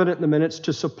this is evident in the minutes,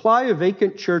 to supply a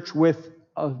vacant church with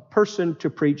a person to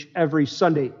preach every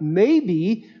Sunday.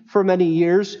 Maybe for many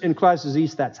years in Classis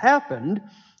East that's happened,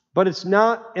 but it's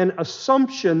not an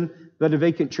assumption that a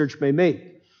vacant church may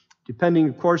make, depending,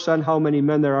 of course, on how many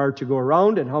men there are to go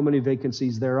around and how many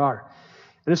vacancies there are.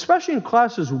 And especially in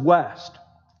Classis West.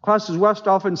 Classis West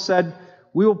often said,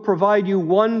 we will provide you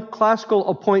one classical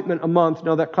appointment a month.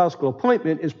 Now, that classical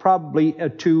appointment is probably a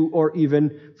 2 or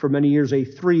even, for many years, a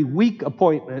 3-week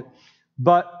appointment,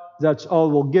 but that's all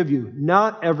we'll give you,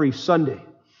 not every Sunday.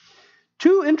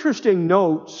 2 interesting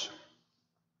notes.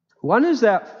 One is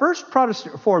that First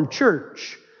Protestant Reformed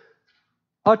Church,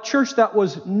 a church that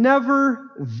was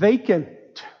never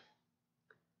vacant.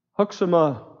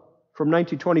 Huxema from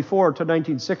 1924 to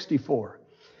 1964.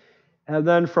 And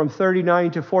then from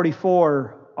 39 to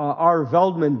 44, R.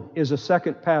 Veldman is a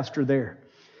second pastor there.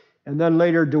 And then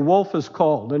later, De Wolf is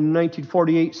called. And in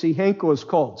 1948, C. Hanko is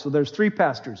called. So there's 3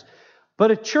 pastors.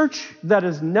 But a church that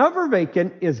is never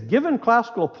vacant is given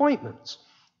classical appointments.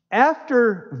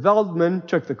 After Veldman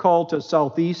took the call to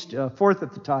Southeast, 4th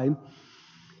at the time,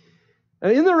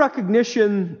 in the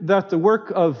recognition that the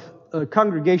work of a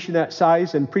congregation that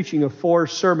size and preaching of 4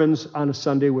 sermons on a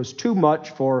Sunday was too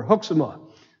much for Huxema.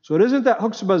 So it isn't that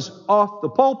Huxema's off the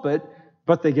pulpit,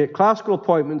 but they get classical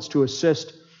appointments to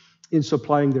assist in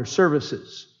supplying their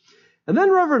services. And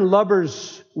then Reverend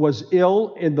Lubbers was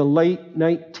ill in the late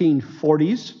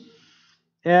 1940s,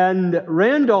 and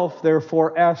Randolph,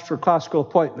 therefore, asked for classical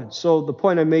appointments. So the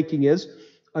point I'm making is,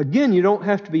 again, you don't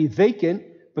have to be vacant,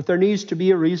 but there needs to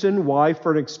be a reason why,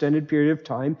 for an extended period of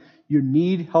time, you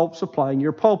need help supplying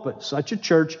your pulpit. Such a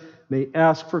church may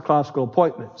ask for classical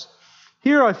appointments.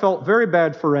 Here I felt very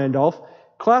bad for Randolph.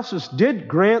 Classis did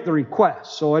grant the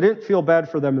request, so I didn't feel bad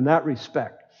for them in that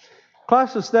respect.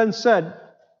 Classis then said,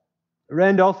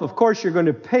 Randolph, of course you're going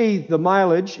to pay the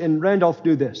mileage, and Randolph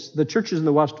knew this. The churches in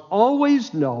the West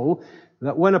always know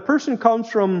that when a person comes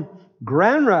from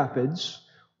Grand Rapids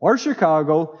or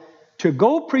Chicago to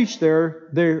go preach there,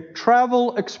 their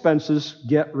travel expenses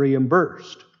get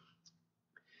reimbursed.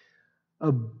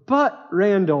 But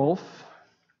Randolph,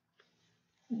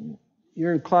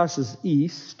 you're in Classis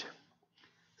East,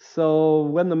 so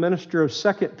when the minister of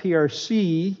 2nd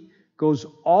PRC goes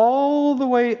all the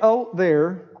way out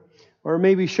there, or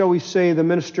maybe, shall we say, the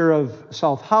minister of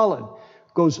South Holland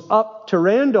goes up to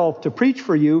Randolph to preach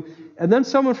for you, and then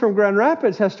someone from Grand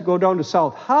Rapids has to go down to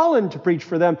South Holland to preach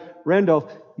for them.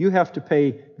 Randolph, you have to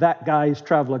pay that guy's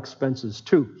travel expenses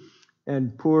too.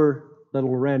 And poor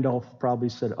little Randolph probably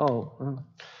said,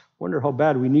 wonder how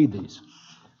bad we need these.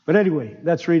 But anyway,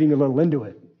 that's reading a little into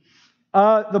it.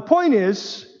 The point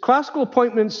is, classical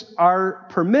appointments are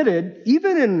permitted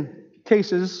even in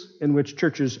cases in which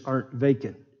churches aren't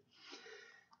vacant.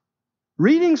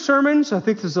 Reading sermons, I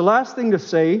think this is the last thing to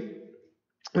say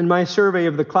in my survey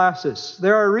of the classes.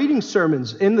 There are reading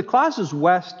sermons. In the Classis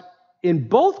West, in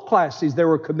both classes, there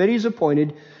were committees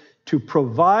appointed to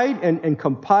provide and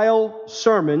compile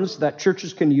sermons that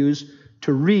churches can use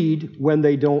to read when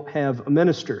they don't have a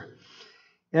minister.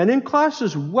 And in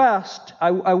Classis West,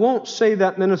 I won't say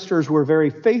that ministers were very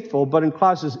faithful, but in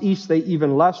Classis East, they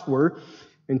even less were.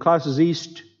 In Classis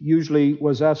East, usually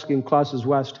was asking Classis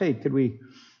West, hey, could we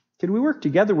work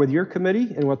together with your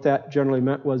committee? And what that generally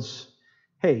meant was,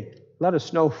 hey, let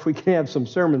us know if we can have some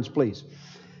sermons, please.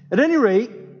 At any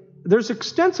rate, there's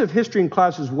extensive history in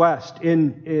Classis West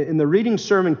in the Reading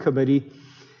Sermon Committee.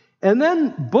 And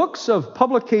then books of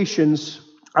publications.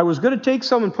 I was going to take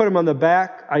some and put them on the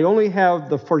back. I only have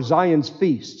the For Zion's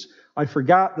Feasts. I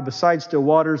forgot the Beside Still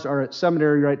Waters are at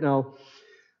seminary right now,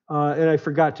 and I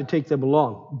forgot to take them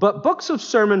along. But books of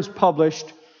sermons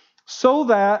published so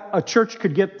that a church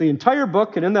could get the entire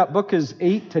book, and in that book is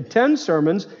 8 to 10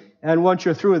 sermons, and once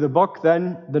you're through with the book,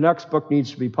 then the next book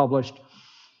needs to be published.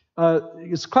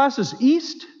 It's Classis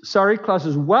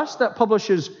West that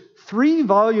publishes 3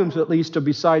 volumes at least of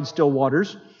Beside Still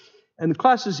Waters, and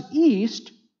Classis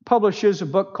East publishes a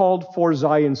book called For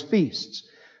Zion's Feasts.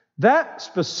 That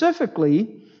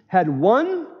specifically had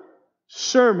 1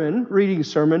 sermon, reading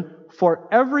sermon, for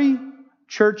every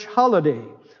church holiday,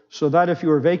 so that if you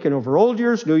were vacant over Old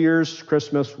Year's, New Year's,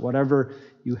 Christmas, whatever,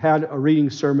 you had a reading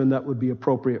sermon that would be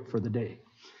appropriate for the day.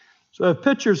 So I have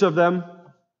pictures of them.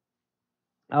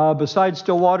 Beside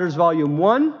Still Waters, Volume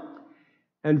 1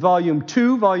 and Volume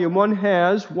 2. Volume 1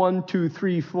 has 1, 2,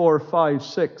 3, 4, 5,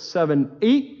 6, 7,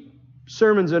 8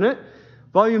 sermons in it.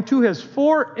 Volume 2 has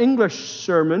 4 English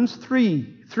sermons,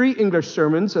 3 English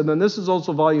sermons, and then this is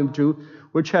also Volume 2,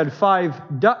 which had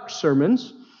 5 Dutch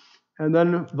sermons, and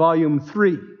then Volume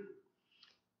 3.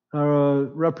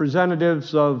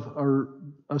 Representatives of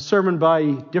a sermon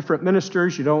by different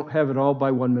ministers. You don't have it all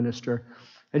by one minister.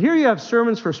 And here you have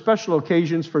sermons for special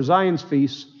occasions, for Zion's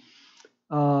feasts.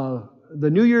 The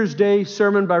New Year's Day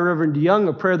sermon by Reverend DeYoung,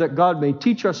 a prayer that God may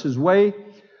teach us His way.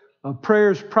 A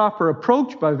prayer's proper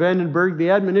approach by Vandenberg, the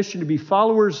admonition to be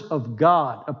followers of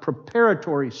God, a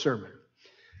preparatory sermon.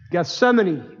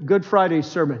 Gethsemane, Good Friday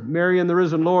sermon. Mary and the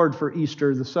Risen Lord for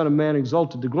Easter, the Son of Man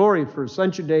exalted to glory for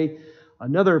Ascension Day.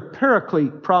 Another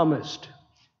Paraclete promised.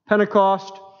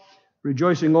 Pentecost,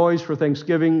 rejoicing always for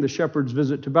Thanksgiving, the shepherd's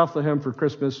visit to Bethlehem for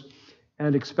Christmas,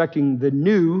 and expecting the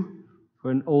new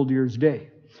for an Old Year's Day.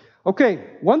 Okay,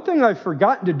 one thing I've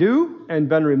forgotten to do, and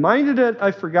been reminded that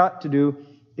I forgot to do,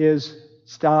 is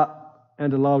stop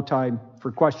and allow time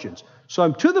for questions. So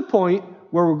I'm to the point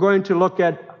where we're going to look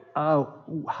at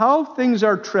how things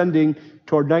are trending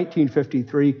toward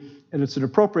 1953, and it's an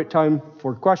appropriate time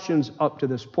for questions up to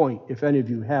this point, if any of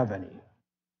you have any.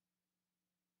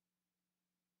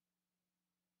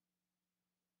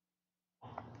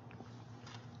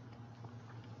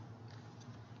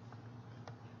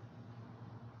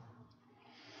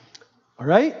 All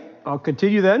right, I'll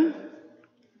continue then.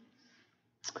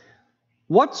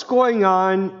 What's going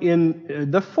on in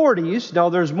the 40s? Now,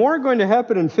 there's more going to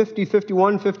happen in 50,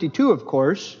 51, 52, of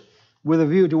course, with a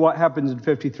view to what happens in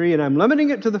 53, and I'm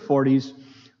limiting it to the 40s.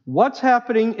 What's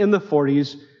happening in the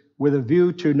 40s with a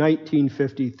view to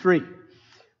 1953?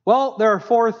 Well, there are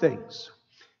four things.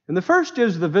 And the first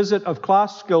is the visit of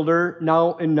Klaus Schilder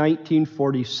now in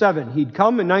 1947. He'd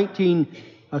come in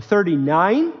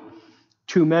 1939.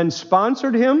 Two men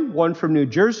sponsored him, one from New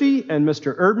Jersey and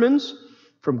Mr. Erdmans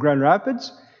from Grand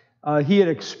Rapids. He had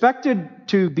expected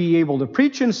to be able to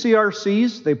preach in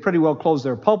CRCs. They pretty well closed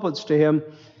their pulpits to him.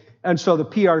 And so the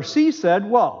PRC said,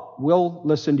 well, we'll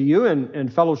listen to you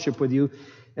and fellowship with you.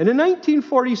 And in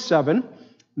 1947,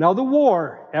 now the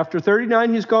war, after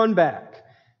 39, he's gone back.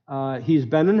 He's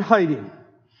been in hiding.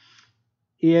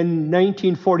 In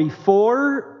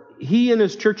 1944, he and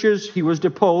his churches, he was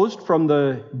deposed from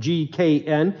the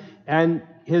GKN, and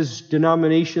his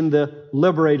denomination, the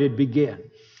Liberated, began.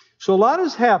 So a lot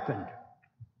has happened.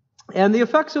 And the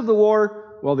effects of the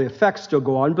war, well, the effects still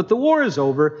go on, but the war is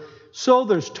over. So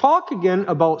there's talk again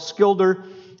about Schilder.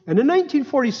 And in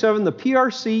 1947, the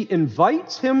PRC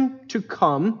invites him to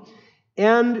come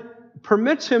and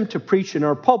permits him to preach in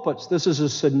our pulpits. This is a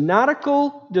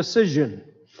synodical decision.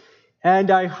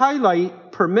 And I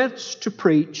highlight permits to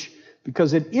preach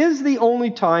because it is the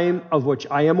only time of which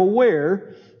I am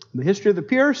aware in the history of the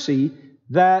PRC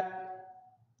that,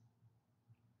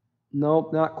 no,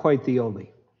 not quite the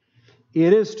only.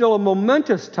 It is still a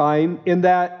momentous time in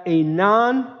that a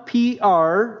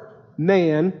non-PR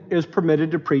man is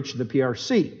permitted to preach in the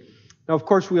PRC. Now, of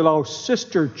course, we allow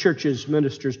sister churches,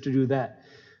 ministers to do that.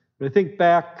 But I think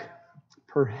back,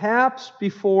 perhaps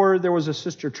before there was a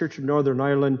sister church in Northern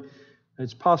Ireland,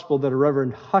 it's possible that a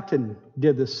Reverend Hutton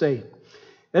did the same.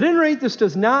 At any rate, this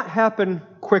does not happen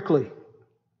quickly.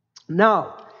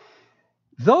 Now,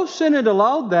 though Synod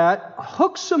allowed that,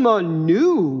 Hoeksema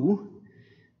knew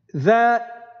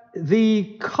that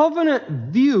the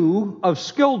covenant view of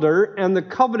Schilder and the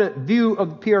covenant view of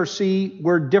the PRC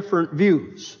were different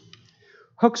views.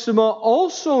 Hoeksema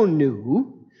also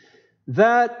knew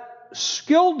that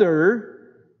Schilder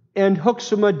and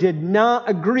Hoeksema did not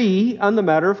agree on the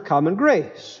matter of common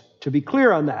grace. To be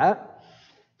clear on that,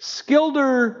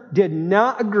 Schilder did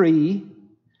not agree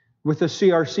with the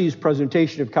CRC's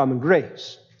presentation of common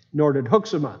grace, nor did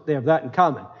Hoeksema. They have that in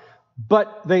common.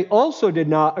 But they also did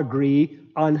not agree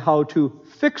on how to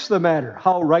fix the matter,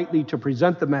 how rightly to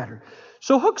present the matter.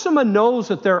 So Hoeksema knows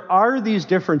that there are these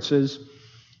differences,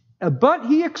 but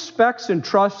he expects and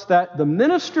trusts that the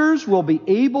ministers will be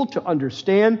able to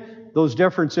understand those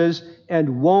differences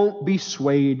and won't be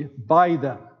swayed by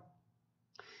them.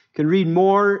 You can read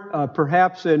more,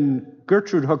 perhaps in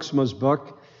Gertrude Hoeksema's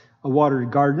book, A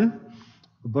Watered Garden,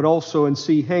 but also in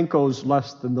C. Hanko's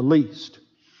Less Than the Least.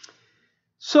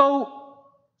 So,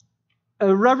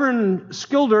 Reverend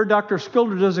Schilder, Dr.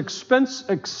 Schilder, does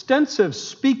extensive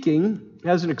speaking,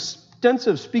 has an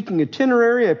extensive speaking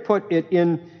itinerary. I put it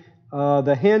in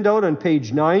the handout on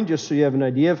page 9, just so you have an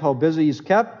idea of how busy he's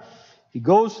kept. He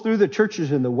goes through the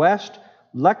churches in the West,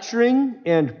 lecturing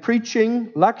and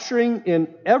preaching, lecturing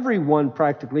in every one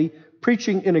practically,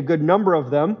 preaching in a good number of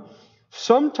them,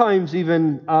 sometimes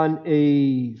even on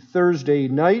a Thursday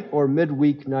night or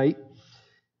midweek night.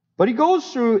 But he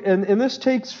goes through, and this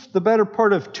takes the better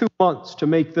part of 2 months to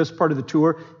make this part of the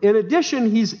tour. In addition,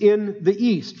 he's in the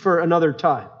East for another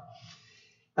time.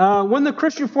 When the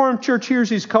Christian Reformed Church hears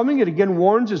he's coming, it again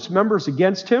warns its members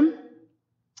against him.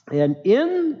 And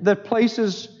in the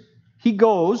places he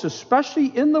goes, especially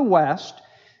in the West,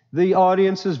 the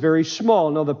audience is very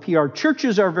small. Now, the PR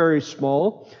churches are very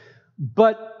small,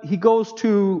 but he goes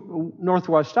to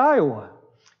Northwest Iowa.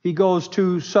 He goes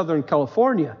to Southern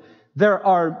California. There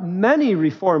are many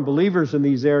Reformed believers in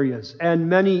these areas, and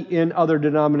many in other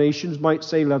denominations might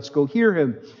say, let's go hear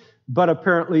him. But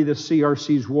apparently the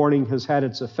CRC's warning has had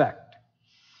its effect.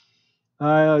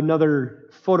 Another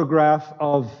photograph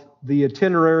of the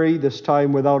itinerary, this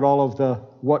time without all of the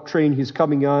what train he's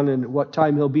coming on and what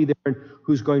time he'll be there and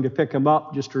who's going to pick him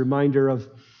up. Just a reminder of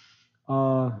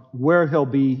where he'll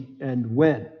be and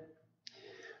when.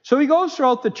 So he goes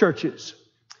throughout the churches.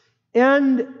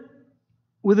 And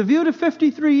with a view to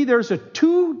 53, there's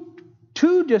two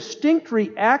distinct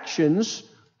reactions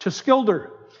to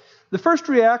Schilder. The first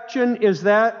reaction is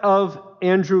that of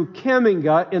Andrew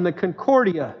Caminga in the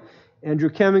Concordia. Andrew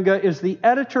Caminga is the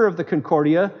editor of the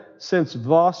Concordia since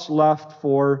Voss left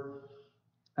for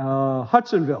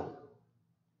Hudsonville.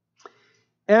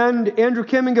 And Andrew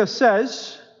Caminga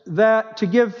says that to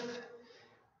give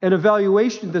an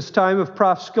evaluation at this time of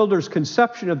Prof. Skilder's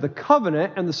conception of the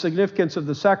covenant and the significance of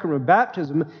the sacrament of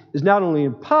baptism is not only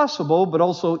impossible, but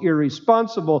also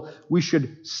irresponsible. We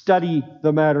should study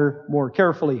the matter more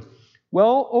carefully.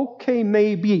 Well, okay,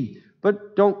 maybe,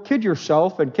 but don't kid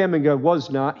yourself, and Caminga was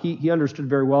not. He understood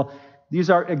very well. These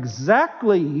are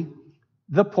exactly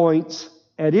the points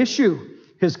at issue: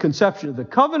 his conception of the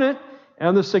covenant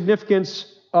and the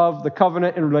significance of the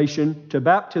covenant in relation to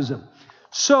baptism.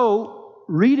 So,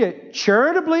 read it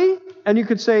charitably, and you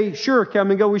could say, sure,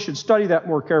 Caminga, we should study that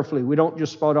more carefully. We don't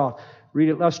just spout off. Read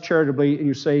it less charitably, and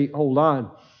you say, hold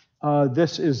on,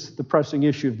 this is the pressing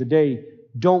issue of the day.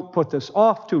 Don't put this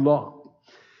off too long.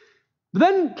 But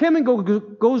then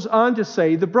Caminga goes on to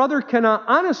say, the brother cannot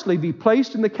honestly be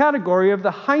placed in the category of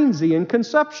the Heinzian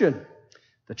conception.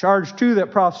 The charge, too, that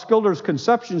Prof. Skilder's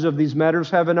conceptions of these matters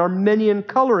have an Arminian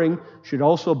coloring should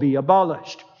also be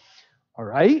abolished. All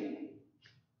right?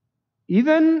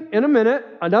 Even in a minute,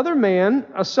 another man,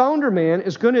 a sounder man,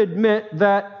 is going to admit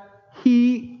that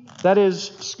he, that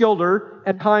is Skilder,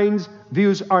 and Heinz'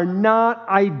 views are not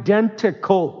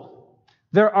identical.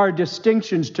 There are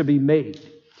distinctions to be made.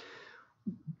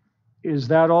 Is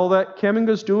that all that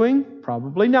Caminga's doing?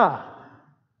 Probably not.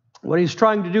 What he's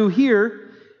trying to do here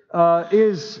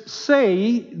is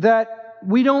say that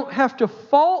we don't have to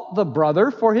fault the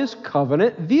brother for his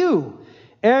covenant view.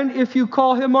 And if you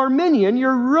call him Arminian,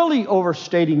 you're really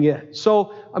overstating it.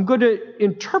 So I'm going to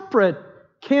interpret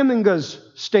Caminga's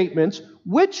statements,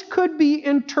 which could be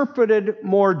interpreted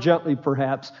more gently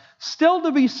perhaps, still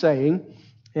to be saying,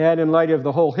 and in light of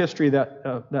the whole history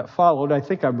that followed, I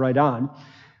think I'm right on,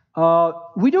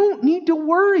 we don't need to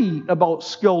worry about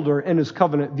Skilder and his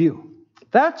covenant view.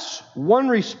 That's one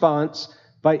response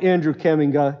by Andrew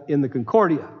Caminga in the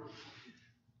Concordia.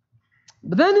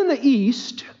 But then in the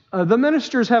East, the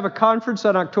ministers have a conference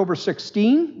on October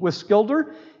 16 with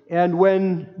Skilder, and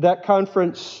when that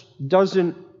conference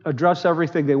doesn't address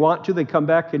everything they want to, they come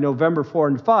back in November 4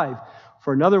 and 5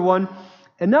 for another one.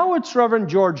 And now it's Reverend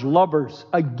George Lubbers,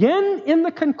 again in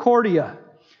the Concordia.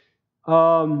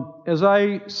 As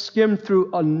I skimmed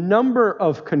through a number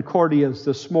of Concordias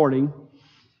this morning,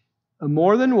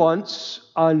 more than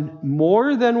once, on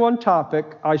more than one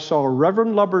topic, I saw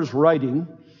Reverend Lubbers writing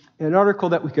an article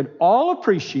that we could all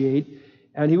appreciate,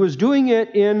 and he was doing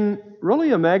it in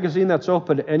really a magazine that's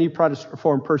open to any Protestant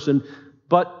Reformed person.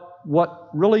 But what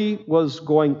really was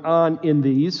going on in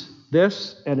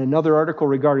this and another article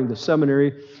regarding the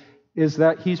seminary, is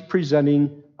that he's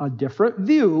presenting a different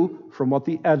view from what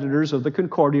the editors of the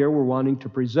Concordia were wanting to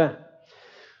present.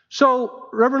 So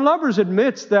Reverend Lubbers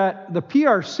admits that the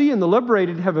PRC and the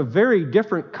Liberated have a very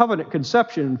different covenant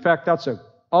conception. In fact, that's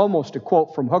almost a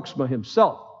quote from Hoeksma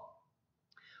himself.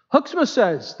 Hoeksma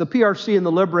says the PRC and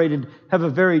the Liberated have a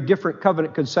very different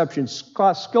covenant conception.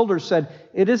 Skilder said,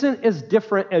 it isn't as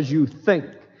different as you think.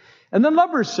 And then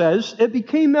Lubbers says, it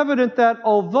became evident that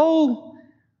although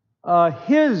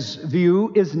his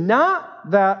view is not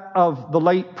that of the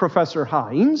late Professor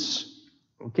Heinz,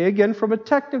 okay, again, from a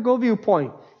technical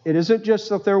viewpoint, it isn't just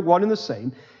that they're one and the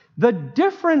same. The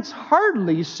difference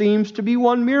hardly seems to be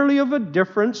one merely of a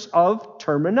difference of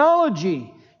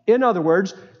terminology. In other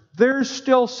words, there's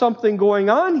still something going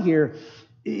on here.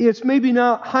 It's maybe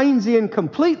not Heinzian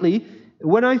completely.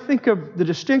 When I think of the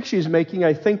distinction he's making,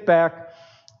 I think back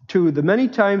to the many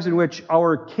times in which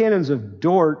our canons of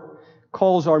Dort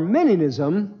calls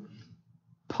Arminianism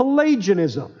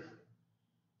Pelagianism.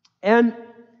 And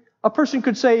a person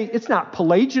could say it's not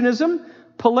Pelagianism.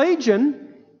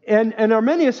 Pelagian and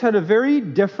Arminius had a very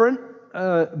different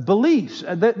beliefs.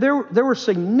 There were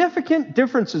significant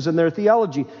differences in their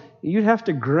theology. You'd have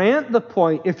to grant the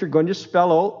point if you're going to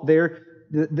spell out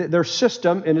their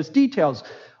system and its details.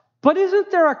 But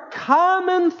isn't there a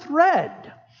common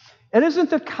thread? And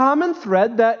isn't the common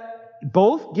thread that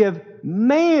both give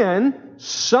man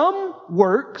some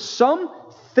work,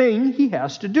 something he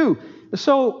has to do?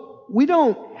 So we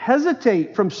don't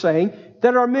hesitate from saying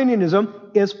that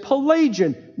Arminianism is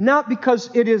Pelagian, not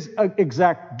because it is an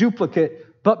exact duplicate,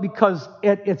 but because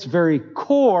at its very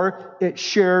core, it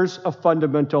shares a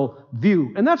fundamental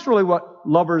view. And that's really what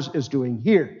Lubbers is doing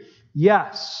here.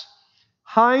 Yes,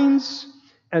 Heinz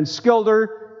and Skilder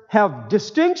have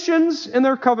distinctions in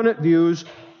their covenant views,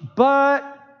 but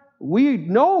we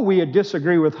know we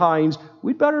disagree with Heinz.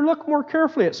 We'd better look more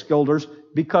carefully at Skilder's,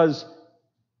 because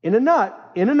in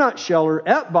a nutshell, or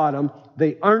at bottom,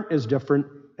 they aren't as different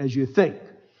as you think.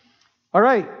 All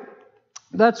right,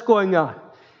 that's going on.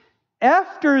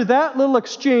 After that little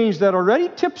exchange that already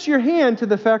tips your hand to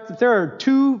the fact that there are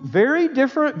two very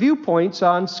different viewpoints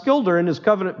on Schilder and his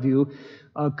covenant view,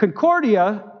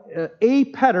 Concordia,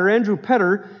 Andrew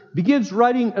Petter, begins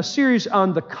writing a series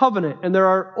on the covenant, and there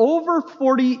are over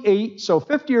 48, so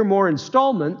 50 or more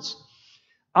installments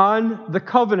on the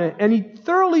covenant, and he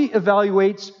thoroughly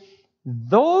evaluates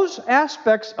those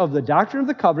aspects of the doctrine of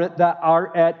the covenant that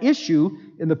are at issue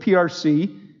in the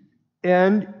PRC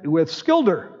and with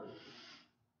Schilder.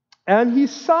 And he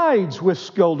sides with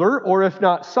Schilder, or if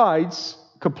not sides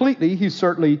completely, he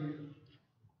certainly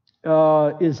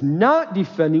is not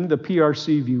defending the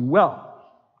PRC view well.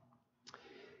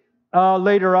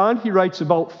 Later on, he writes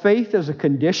about faith as a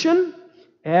condition,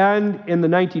 and in the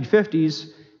 1950s,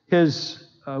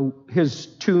 his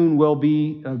tune will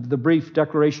be the brief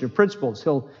Declaration of Principles.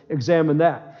 He'll examine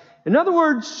that. In other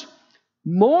words,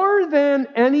 more than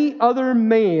any other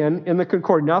man in the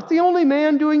Concordia, not the only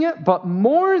man doing it, but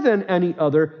more than any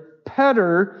other,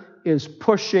 Petter is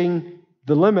pushing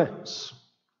the limits.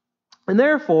 And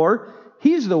therefore,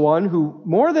 he's the one who,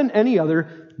 more than any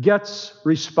other, gets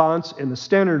response in the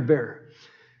Standard Bearer.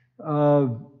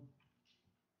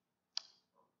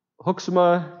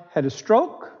 Hoeksema had a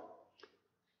stroke.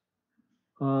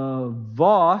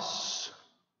 Voss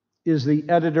is the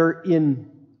editor in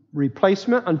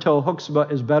replacement until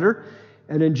Hoeksema is better.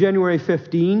 And in January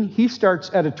 15, he starts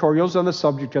editorials on the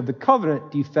subject of the covenant,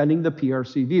 defending the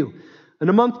PRC view. And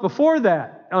a month before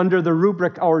that, under the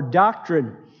rubric Our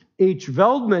Doctrine, H.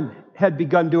 Veldman had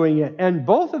begun doing it. And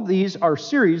both of these are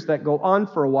series that go on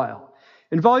for a while.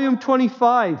 In volume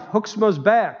 25, Hoeksema's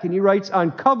back, and he writes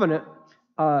on covenant,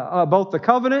 about the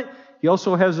covenant. He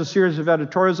also has a series of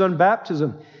editorials on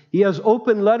baptism. He has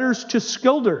open letters to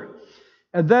Schilder.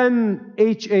 And then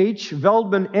H.H.,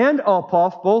 Veldman, and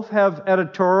Alpoff both have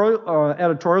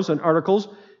editorials and articles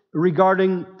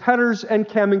regarding Petter's and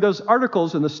Kaminga's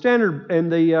articles in the Standard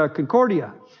and the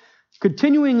Concordia.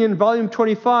 Continuing in volume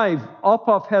 25,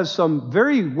 Alpoff has some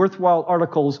very worthwhile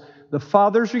articles, The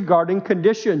Fathers Regarding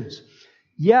Conditions.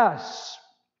 Yes,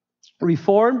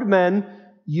 Reformed men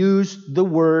used the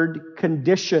word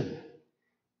condition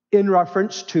in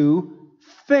reference to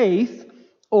faith,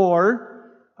 or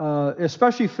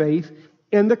especially faith,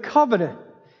 in the covenant.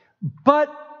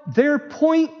 But their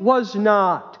point was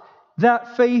not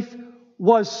that faith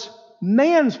was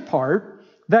man's part,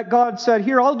 that God said,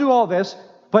 here, I'll do all this,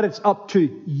 but it's up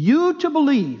to you to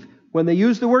believe. When they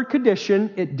used the word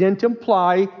condition, it didn't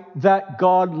imply that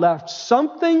God left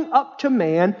something up to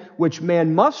man, which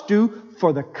man must do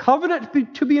for the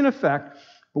covenant to be in effect.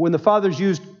 But when the fathers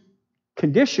used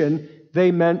condition,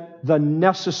 they meant the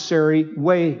necessary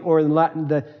way, or in Latin,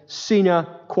 the sine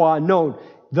qua non,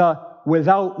 the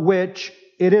without which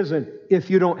it isn't. If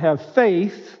you don't have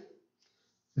faith,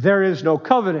 there is no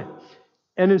covenant.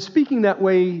 And in speaking that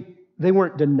way, they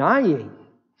weren't denying.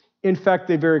 In fact,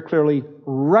 they very clearly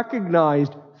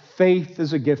recognized faith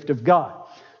as a gift of God.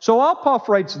 So Alpoff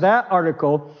writes that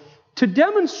article to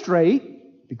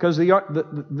demonstrate, because the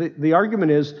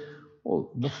argument is,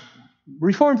 well, the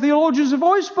Reformed theologians have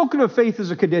always spoken of faith as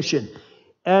a condition.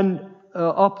 And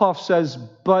Alpoff says,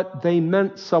 but they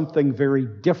meant something very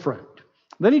different.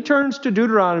 Then he turns to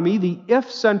Deuteronomy, the if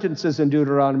sentences in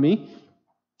Deuteronomy,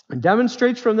 and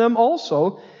demonstrates from them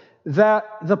also that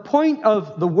the point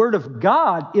of the Word of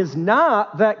God is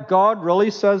not that God really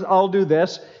says, I'll do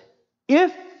this.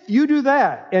 If you do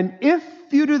that, and if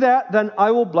you do that, then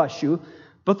I will bless you.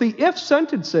 But the if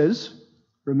sentences,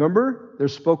 remember, they're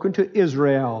spoken to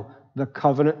Israel, the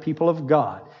covenant people of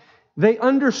God. They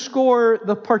underscore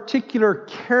the particular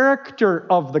character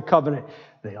of the covenant.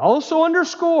 They also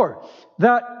underscore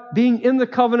that being in the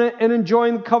covenant and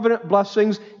enjoying the covenant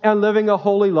blessings and living a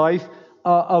holy life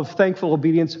of thankful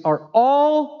obedience are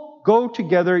all go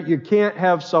together. You can't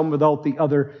have some without the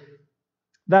other.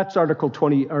 That's Article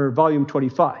 20, or Volume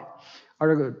 25.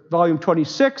 Volume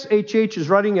 26, H.H. is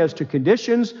writing as to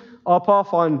conditions,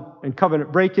 Alpoff on and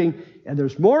covenant breaking, and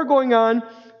there's more going on.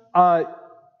 I've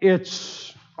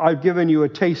given you a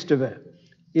taste of it.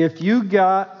 If you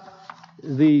got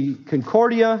the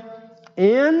Concordia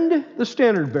and the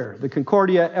Standard Bearer, the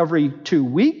Concordia every 2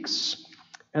 weeks,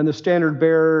 and the Standard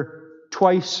Bearer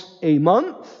twice a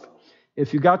month,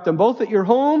 if you got them both at your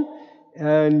home,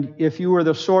 and if you were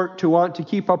the sort to want to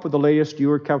keep up with the latest, you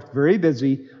were kept very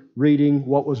busy reading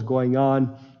what was going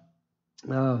on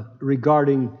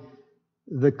regarding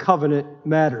the covenant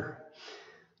matter.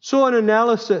 So an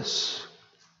analysis,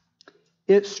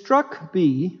 it struck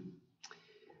me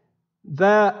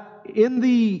that in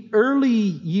the early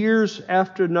years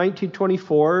after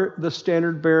 1924, the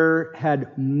Standard Bearer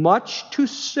had much to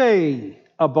say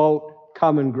about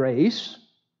common grace,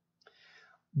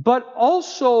 but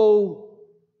also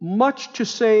much to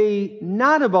say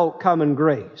not about common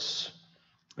grace.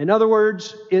 In other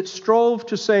words, it strove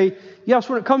to say, yes,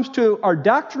 when it comes to our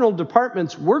doctrinal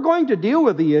departments, we're going to deal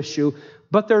with the issue,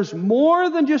 but there's more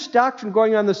than just doctrine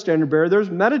going on in the Standard Bearer. There's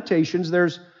meditations,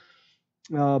 there's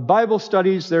Bible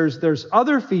studies, there's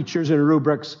other features and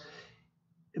rubrics.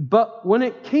 But when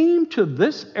it came to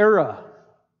this era,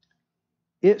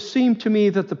 it seemed to me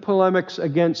that the polemics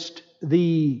against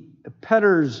the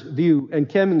Petter's view and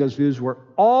Caminga's views were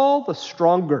all the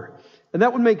stronger. And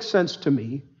that would make sense to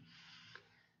me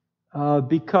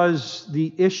because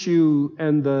the issue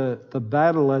and the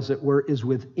battle, as it were, is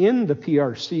within the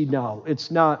PRC now. It's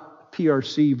not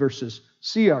PRC versus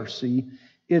CRC.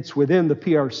 It's within the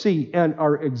PRC, and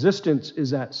our existence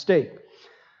is at stake.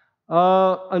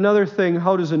 Another thing,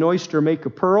 how does an oyster make a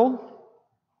pearl?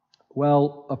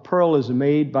 Well, a pearl is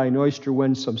made by an oyster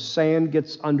when some sand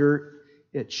gets under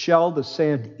its shell. The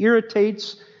sand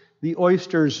irritates the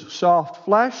oyster's soft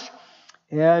flesh,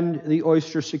 and the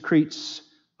oyster secretes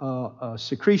a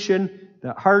secretion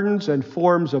that hardens and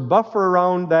forms a buffer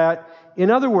around that.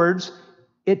 In other words,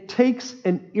 it takes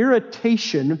an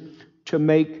irritation to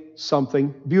make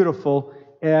something beautiful,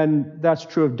 and that's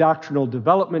true of doctrinal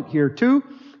development here too.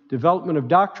 Development of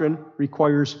doctrine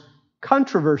requires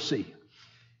controversy.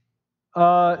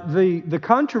 The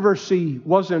controversy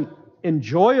wasn't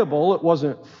enjoyable, it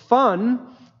wasn't fun,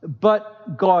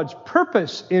 but God's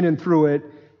purpose in and through it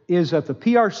is that the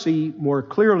PRC more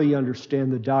clearly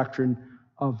understand the doctrine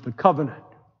of the covenant.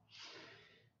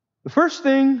 The first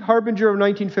thing, harbinger of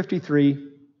 1953,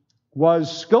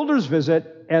 was Schilder's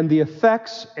visit and the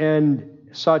effects and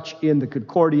such in the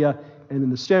Concordia and in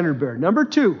the Standard Bearer. Number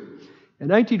two, in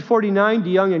 1949,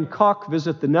 de Jong and Koch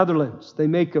visit the Netherlands. They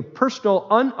make a personal,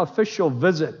 unofficial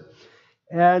visit.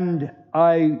 And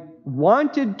I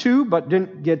wanted to, but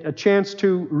didn't get a chance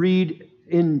to, read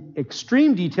in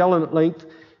extreme detail and at length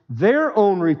their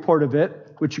own report of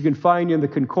it, which you can find in the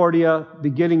Concordia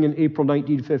beginning in April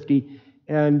 1950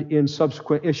 and in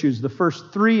subsequent issues. The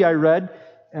first three I read,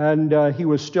 and he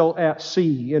was still at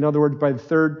sea. In other words, by the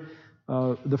third,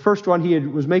 the first one he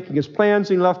was making his plans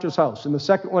and he left his house. And the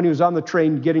second one he was on the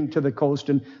train getting to the coast.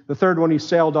 And the third one he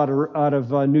sailed out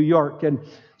of New York. And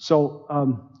so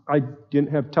I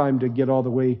didn't have time to get all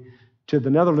the way to the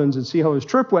Netherlands and see how his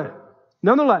trip went.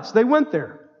 Nonetheless, they went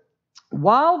there.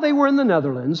 While they were in the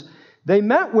Netherlands, they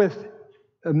met with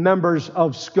members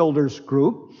of Schilder's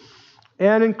group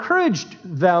and encouraged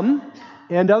them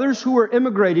and others who were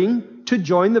immigrating to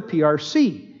join the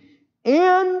PRC,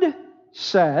 and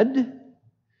said,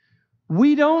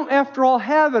 we don't, after all,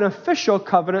 have an official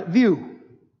covenant view.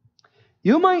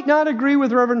 You might not agree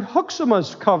with Reverend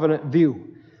Hoeksema's covenant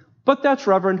view, but that's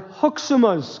Reverend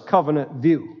Hoeksema's covenant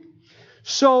view.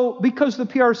 So, because the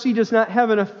PRC does not have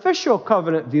an official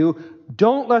covenant view,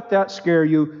 don't let that scare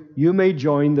you. You may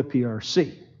join the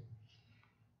PRC.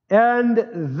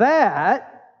 And that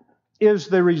is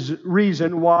the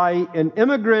reason why an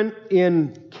immigrant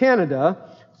in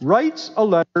Canada writes a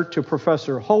letter to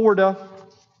Professor Howarda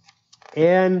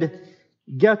and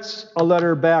gets a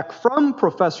letter back from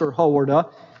Professor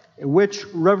Howarda, which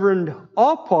Reverend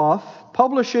Opoff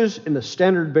publishes in the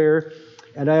Standard Bearer,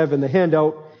 and I have in the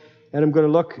handout. And I'm going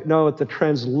to look now at the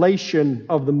translation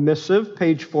of the missive,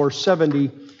 page 470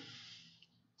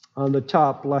 on the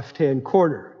top left-hand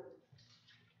corner.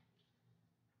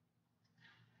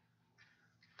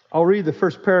 I'll read the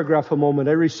first paragraph a moment.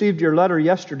 I received your letter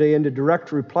yesterday, and a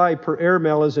direct reply per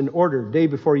airmail is in order. Day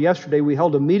before yesterday, we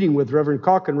held a meeting with Reverend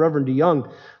Koch and Reverend de Jong,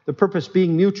 the purpose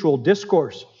being mutual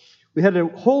discourse. We had a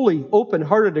wholly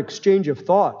open-hearted exchange of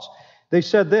thoughts. They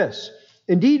said this: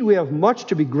 indeed, we have much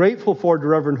to be grateful for to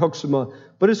Reverend Hoeksema,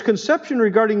 but his conception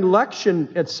regarding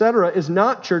election, etc., is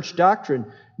not church doctrine.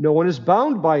 No one is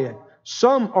bound by it.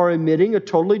 Some are emitting a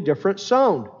totally different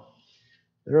sound.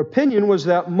 Their opinion was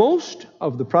that most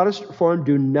of the Protestant Reformed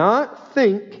do not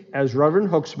think as Reverend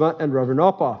Hoeksema and Reverend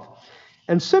Opoff.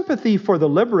 And sympathy for the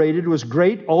liberated was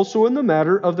great also in the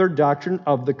matter of their doctrine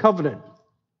of the covenant.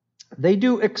 They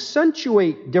do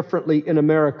accentuate differently in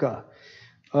America.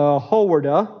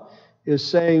 Howarda is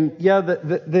saying,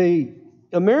 the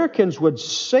Americans would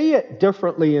say it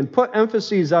differently and put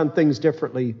emphases on things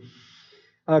differently,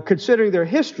 considering their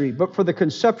history. But for the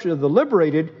conception of the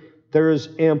liberated, there is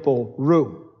ample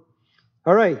room.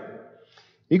 All right.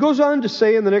 He goes on to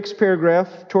say in the next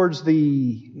paragraph, towards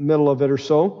the middle of it or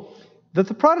so, that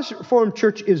the Protestant Reformed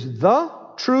Church is the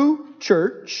true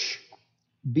church,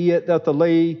 be it that the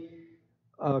lay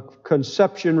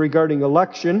conception regarding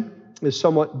election is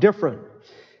somewhat different.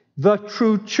 The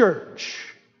true church,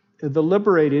 the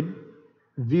liberated,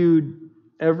 viewed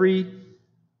every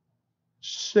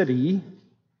city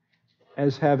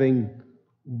as having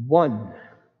one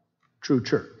true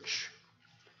church.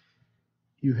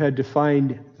 You had to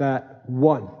find that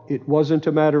one. It wasn't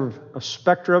a matter of a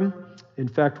spectrum. In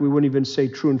fact, we wouldn't even say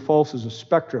true and false is a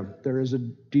spectrum. There is a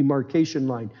demarcation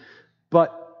line.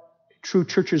 But true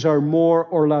churches are more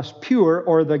or less pure,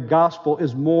 or the gospel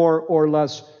is more or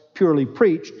less purely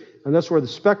preached, and that's where the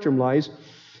spectrum lies.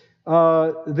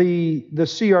 The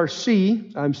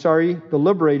CRC, the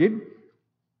liberated,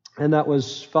 and that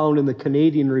was found in the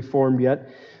Canadian Reformed yet,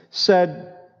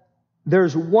 said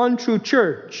there's one true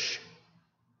church.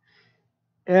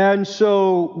 And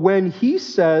so when he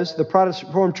says the Protestant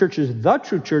Reformed Church is the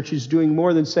true church, he's doing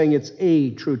more than saying it's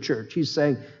a true church. He's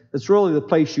saying it's really the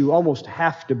place you almost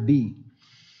have to be.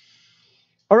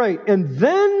 All right, and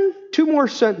then two more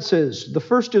sentences. The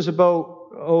first is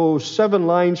about 7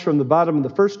 lines from the bottom of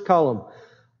the first column.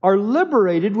 Our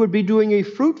liberated would be doing a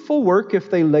fruitful work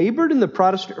if they labored in the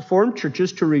Protestant Reformed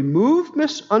churches to remove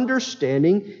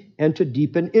misunderstanding and to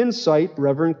deepen insight,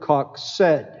 Reverend Cox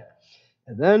said.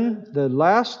 And then the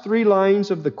last 3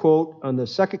 lines of the quote on the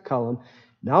second column.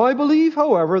 Now I believe,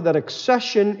 however, that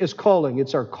accession is calling.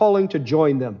 It's our calling to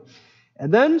join them.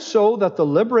 And then so that the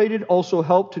liberated also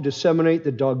help to disseminate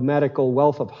the dogmatical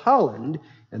wealth of Holland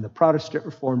and the Protestant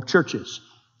Reformed churches.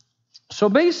 So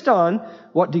based on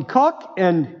what Cock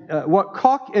and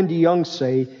DeYoung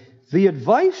say, the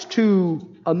advice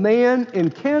to a man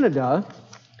in Canada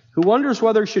who wonders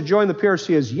whether he should join the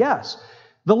PRC is yes.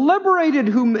 The liberated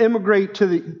who immigrate to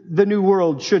the New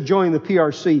World should join the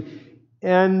PRC.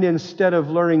 And instead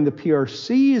of learning the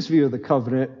PRC's view of the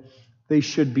covenant, they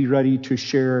should be ready to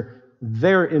share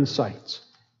their insights.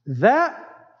 That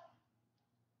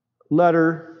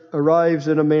letter arrives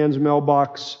in a man's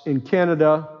mailbox in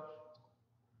Canada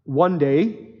one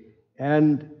day,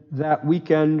 and that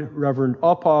weekend, Reverend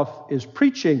Uphoff is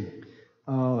preaching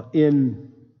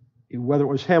in, whether it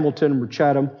was Hamilton or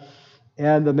Chatham,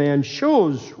 and the man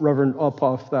shows Reverend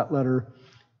Uphoff that letter,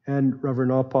 and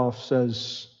Reverend Uphoff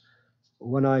says,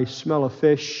 when I smell a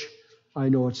fish, I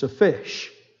know it's a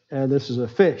fish, and this is a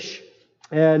fish.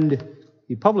 And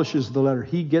he publishes the letter.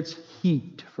 He gets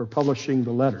heat for publishing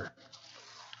the letter.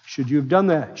 Should you have done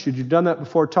that? Should you have done that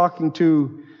before talking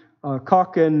to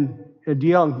Cock and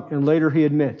DeYoung? And later he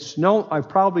admits, no, I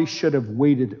probably should have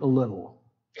waited a little.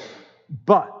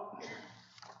 But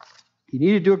he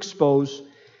needed to expose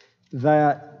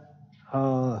that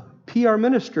PR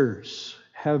ministers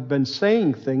have been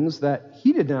saying things that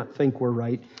he did not think were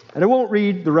right. And I won't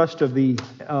read the rest of the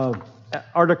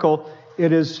article.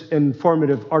 It is an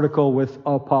informative article with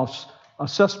Uphoff's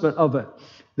assessment of it.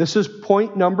 This is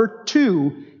point number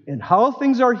 2 in how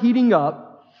things are heating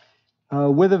up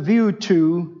with a view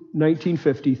to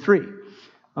 1953.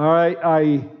 All right,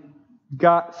 I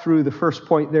got through the first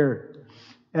point there.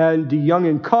 And DeYoung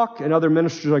and Cock and other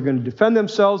ministers are going to defend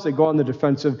themselves. They go on the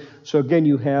defensive. So again,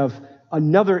 you have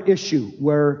another issue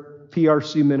where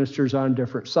PRC ministers are on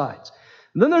different sides.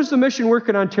 And then there's the mission work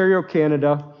in Ontario,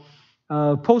 Canada.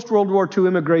 Post-World War II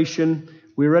immigration.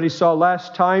 We already saw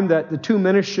last time that the 2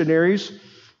 missionaries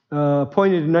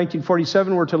appointed in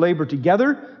 1947 were to labor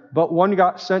together, but one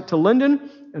got sent to Linden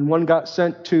and one got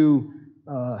sent to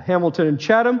Hamilton and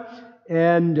Chatham.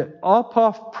 And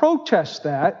Uphoff protests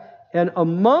that. And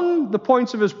among the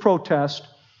points of his protest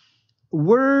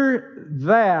were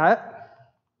that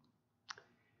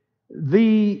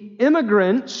the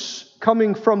immigrants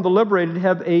coming from the liberated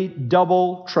have a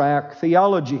double-track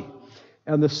theology.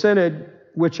 And the synod,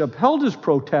 which upheld his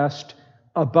protest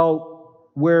about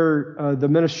where the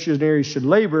missionaries should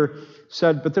labor,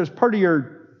 said, but there's part of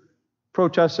your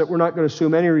protest that we're not going to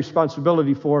assume any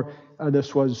responsibility for, and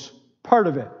this was part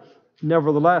of it.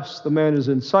 Nevertheless, the man is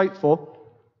insightful,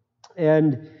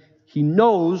 and he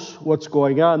knows what's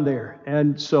going on there.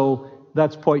 And so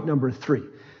that's point number 3.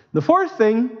 The fourth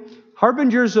thing,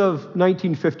 harbingers of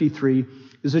 1953,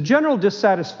 is a general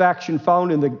dissatisfaction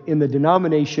found in the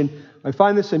denomination. I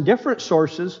find this in different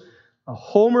sources.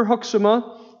 Homer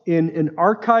Huxema in an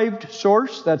archived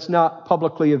source that's not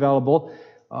publicly available.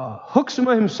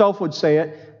 Huxema himself would say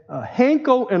it.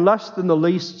 Hanko, in Less Than the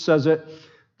Least, says it.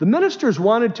 The ministers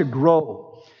wanted to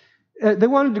grow. They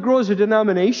wanted to grow as a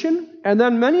denomination, and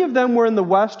then many of them were in the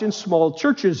West in small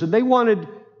churches, and they wanted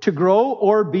to grow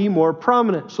or be more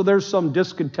prominent. So there's some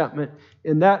discontentment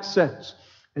in that sense.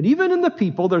 And even in the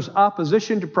people, there's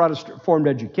opposition to Protestant Reformed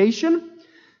education.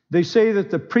 They say that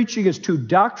the preaching is too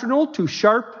doctrinal, too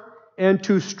sharp, and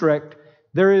too strict.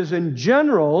 There is, in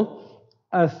general,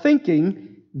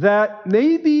 thinking that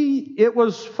maybe it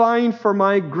was fine for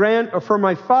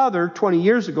my father 20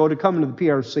 years ago to come into the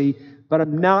PRC, but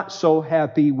I'm not so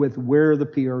happy with where the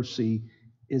PRC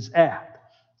is at.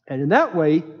 And in that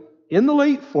way, in the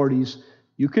late 40s,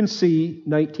 you can see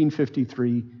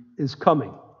 1953 is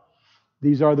coming.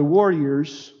 These are the war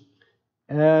years,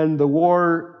 and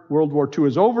World War II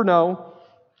is over now,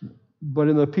 but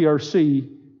in the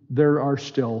PRC, there are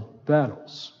still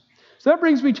battles. So that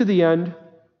brings me to the end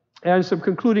and some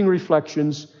concluding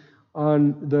reflections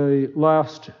on the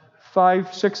last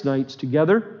 5-6 nights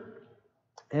together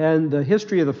and the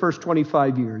history of the first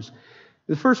 25 years.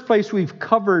 In the first place, we've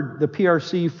covered the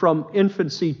PRC from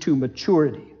infancy to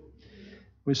maturity.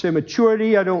 When we say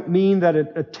maturity, I don't mean that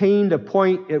it attained a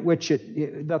point at which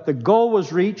that the goal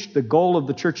was reached. The goal of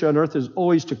the church on earth is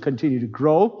always to continue to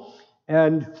grow.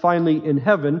 And finally, in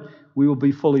heaven, we will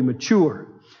be fully mature.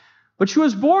 But she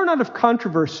was born out of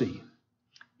controversy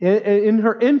in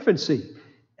her infancy.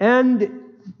 And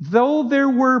though there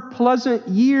were pleasant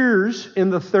years in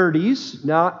the 30s,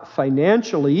 not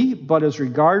financially, but as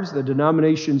regards the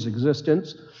denomination's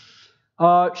existence,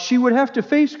 she would have to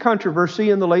face controversy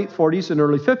in the late 40s and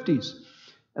early 50s.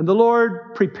 And the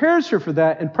Lord prepares her for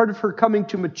that, and part of her coming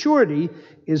to maturity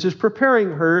is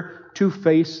preparing her to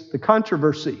face the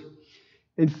controversy.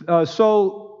 And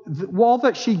so all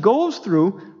that she goes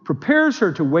through prepares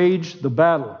her to wage the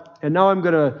battle. And now I'm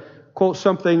going to quote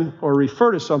something or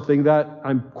refer to something that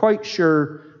I'm quite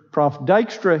sure Prof.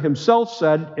 Dykstra himself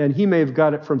said, and he may have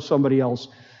got it from somebody else.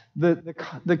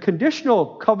 The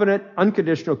conditional covenant,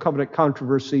 unconditional covenant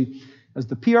controversy, as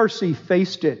the PRC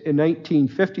faced it in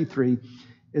 1953,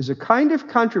 is a kind of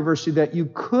controversy that you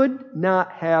could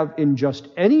not have in just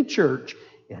any church.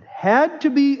 It had to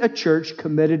be a church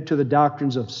committed to the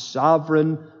doctrines of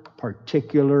sovereign,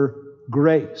 particular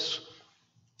grace.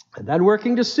 And then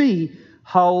working to see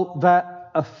how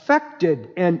that affected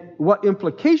and what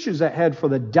implications that had for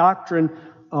the doctrine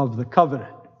of the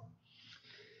covenant.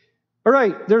 All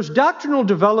right, there's doctrinal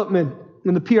development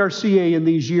in the PRCA in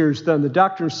these years. Then the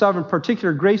doctrine of sovereign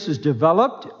particular grace is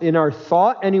developed in our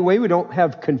thought anyway. We don't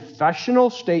have confessional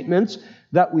statements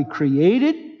that we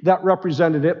created that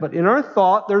represented it, but in our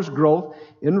thought there's growth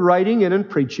in writing and in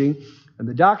preaching. And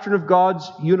the doctrine of God's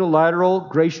unilateral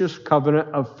gracious covenant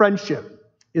of friendship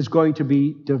is going to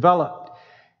be developed.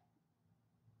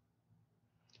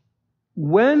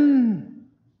 When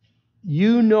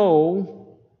you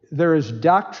know there is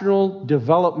doctrinal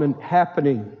development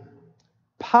happening,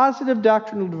 positive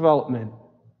doctrinal development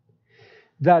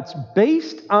that's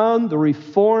based on the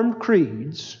Reformed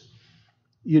creeds,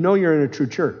 you know you're in a true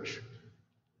church.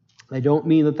 I don't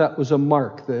mean that that was a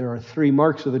mark. There are 3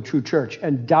 marks of the true church,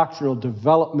 and doctrinal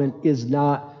development is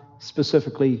not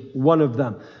specifically one of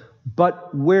them.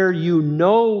 But where you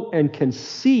know and can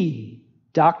see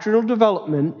doctrinal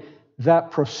development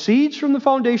that proceeds from the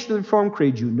foundation of the Reformed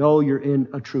Creed, you know you're in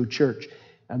a true church.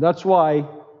 And that's why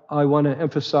I want to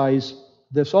emphasize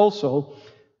this also,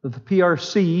 that the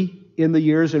PRC, in the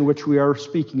years in which we are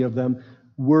speaking of them,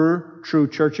 were true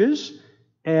churches,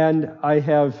 and I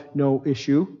have no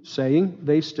issue saying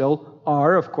they still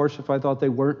are. Of course, if I thought they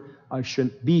weren't, I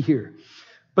shouldn't be here.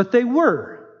 But they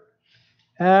were.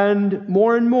 And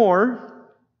more,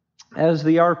 as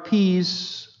the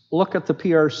RPs look at the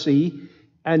PRC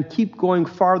and keep going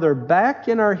farther back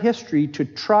in our history to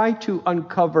try to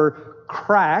uncover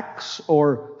cracks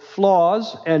or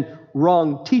flaws and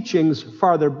wrong teachings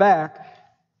farther back,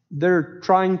 they're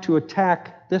trying to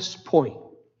attack this point.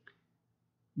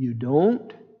 You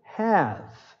don't have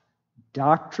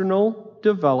doctrinal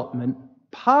development,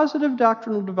 positive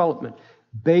doctrinal development,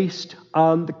 based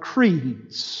on the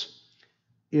creeds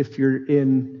if you're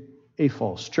in a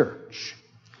false church.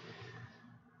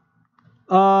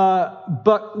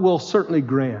 But we'll certainly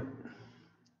grant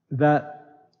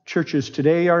that churches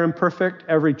today are imperfect.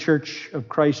 Every church of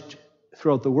Christ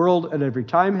throughout the world at every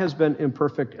time has been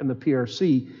imperfect, and the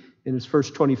PRC in its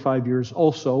first 25 years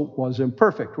also was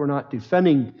imperfect. We're not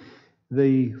defending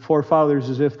the forefathers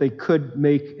as if they could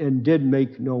make and did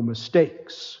make no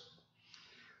mistakes.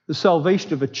 The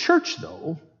salvation of a church,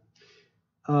 though,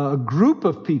 a group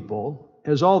of people,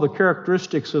 has all the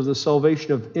characteristics of the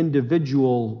salvation of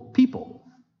individual people.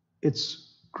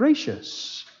 It's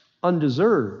gracious,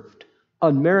 undeserved,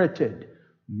 unmerited,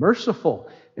 merciful.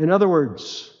 In other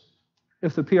words,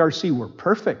 if the PRC were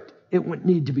perfect, it wouldn't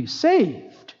need to be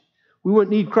saved. We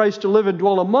wouldn't need Christ to live and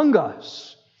dwell among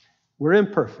us. We're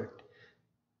imperfect.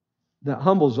 That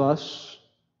humbles us.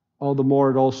 All the more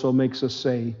it also makes us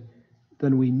say,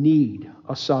 then we need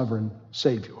a sovereign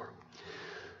Savior.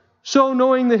 So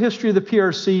knowing the history of the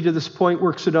PRC to this point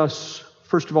works in us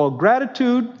First of all,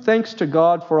 gratitude, thanks to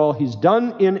God for all He's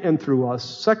done in and through us.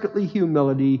 Secondly,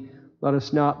 humility. Let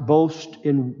us not boast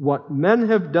in what men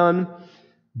have done,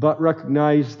 but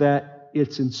recognize that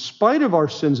it's in spite of our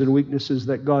sins and weaknesses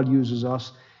that God uses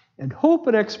us, and hope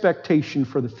and expectation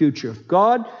for the future. If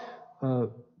God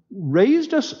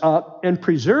raised us up and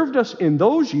preserved us in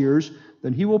those years,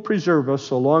 then He will preserve us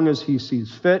so long as He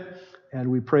sees fit, and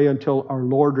we pray until our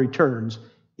Lord returns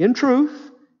in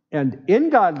truth and in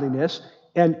godliness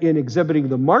and in exhibiting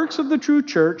the marks of the true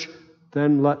church.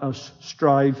 Then let us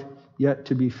strive yet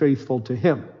to be faithful to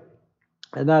Him.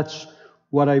 And that's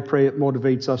what I pray it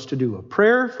motivates us to do. A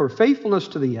prayer for faithfulness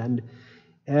to the end,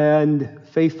 and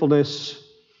faithfulness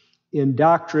in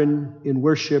doctrine, in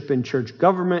worship, in church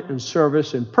government, in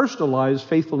service, in personal lives,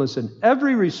 faithfulness in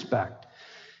every respect.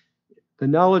 The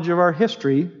knowledge of our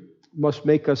history must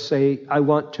make us say, I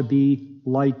want to be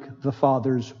like the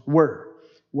fathers were.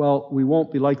 Well, we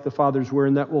won't be like the fathers were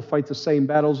in that we'll fight the same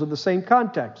battles in the same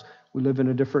context. We live in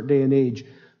a different day and age.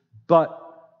 But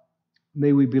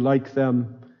may we be like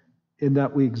them in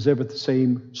that we exhibit the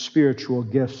same spiritual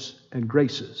gifts and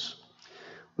graces.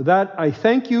 With that, I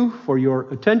thank you for your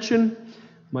attention.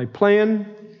 My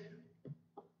plan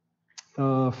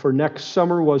for next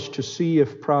summer was to see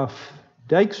if Prof.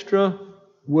 Dykstra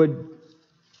would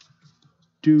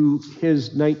do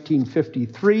his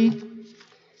 1953,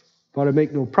 but I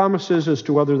make no promises as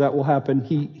to whether that will happen.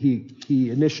 He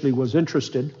initially was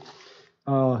interested.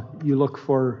 You look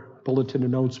for bulletin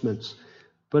announcements.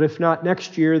 But if not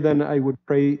next year, then I would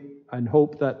pray and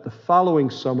hope that the following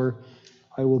summer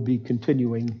I will be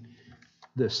continuing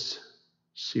this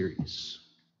series.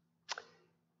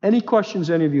 Any questions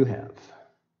any of you have?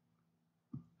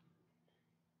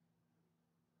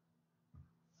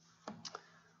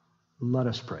 Let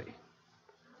us pray.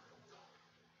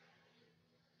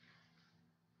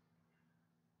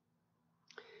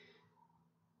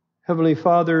 Heavenly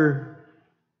Father,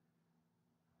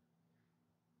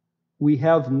 we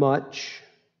have much,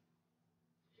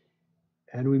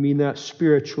 and we mean that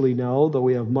spiritually now, though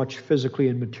we have much physically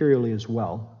and materially as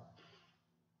well.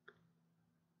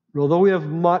 And although we have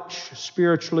much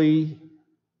spiritually,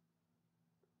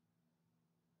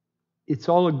 it's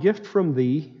all a gift from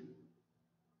Thee.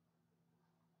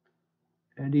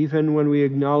 And even when we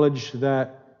acknowledge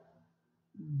that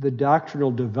the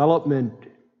doctrinal development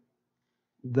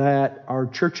that our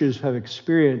churches have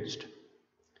experienced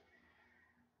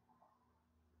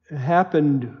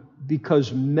happened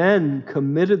because men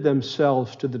committed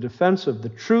themselves to the defense of the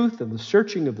truth and the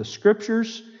searching of the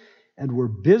Scriptures, and were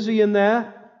busy in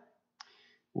that.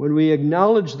 When we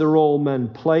acknowledge the role men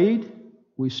played,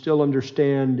 we still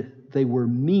understand they were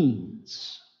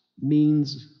means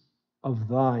of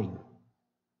Thine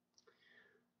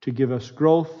to give us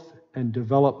growth and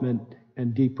development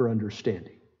and deeper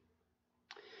understanding.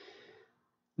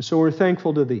 And so we're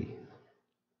thankful to Thee.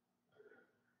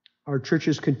 Our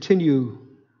churches continue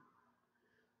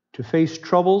to face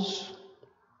troubles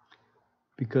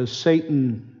because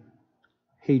Satan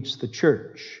hates the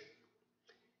church.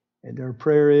 And our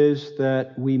prayer is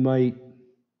that we might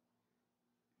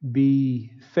be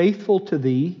faithful to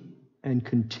Thee and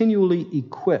continually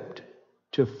equipped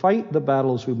to fight the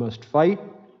battles we must fight,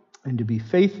 and to be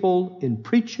faithful in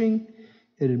preaching,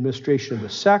 in administration of the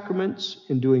sacraments,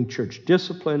 in doing church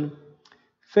discipline,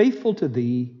 faithful to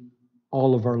Thee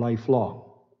all of our life long.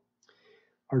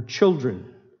 Our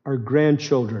children, our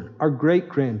grandchildren, our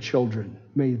great-grandchildren,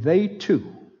 may they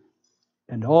too,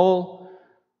 and all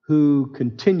who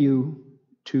continue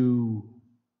to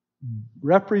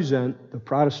represent the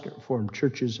Protestant Reformed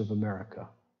churches of America.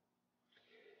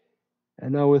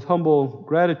 And now with humble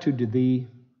gratitude to Thee,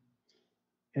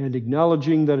 and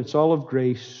acknowledging that it's all of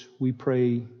grace, we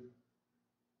pray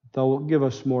Thou wilt give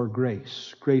us more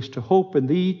grace. Grace to hope in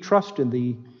Thee, trust in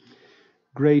Thee,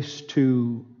 grace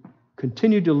to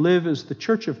continue to live as the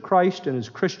Church of Christ and as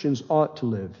Christians ought to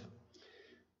live.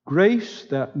 Grace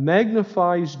that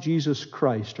magnifies Jesus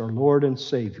Christ, our Lord and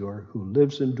Savior, who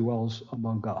lives and dwells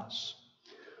among us.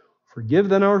 Forgive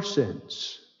then our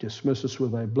sins, dismiss us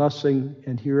with Thy blessing,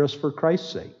 and hear us for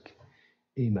Christ's sake.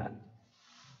 Amen.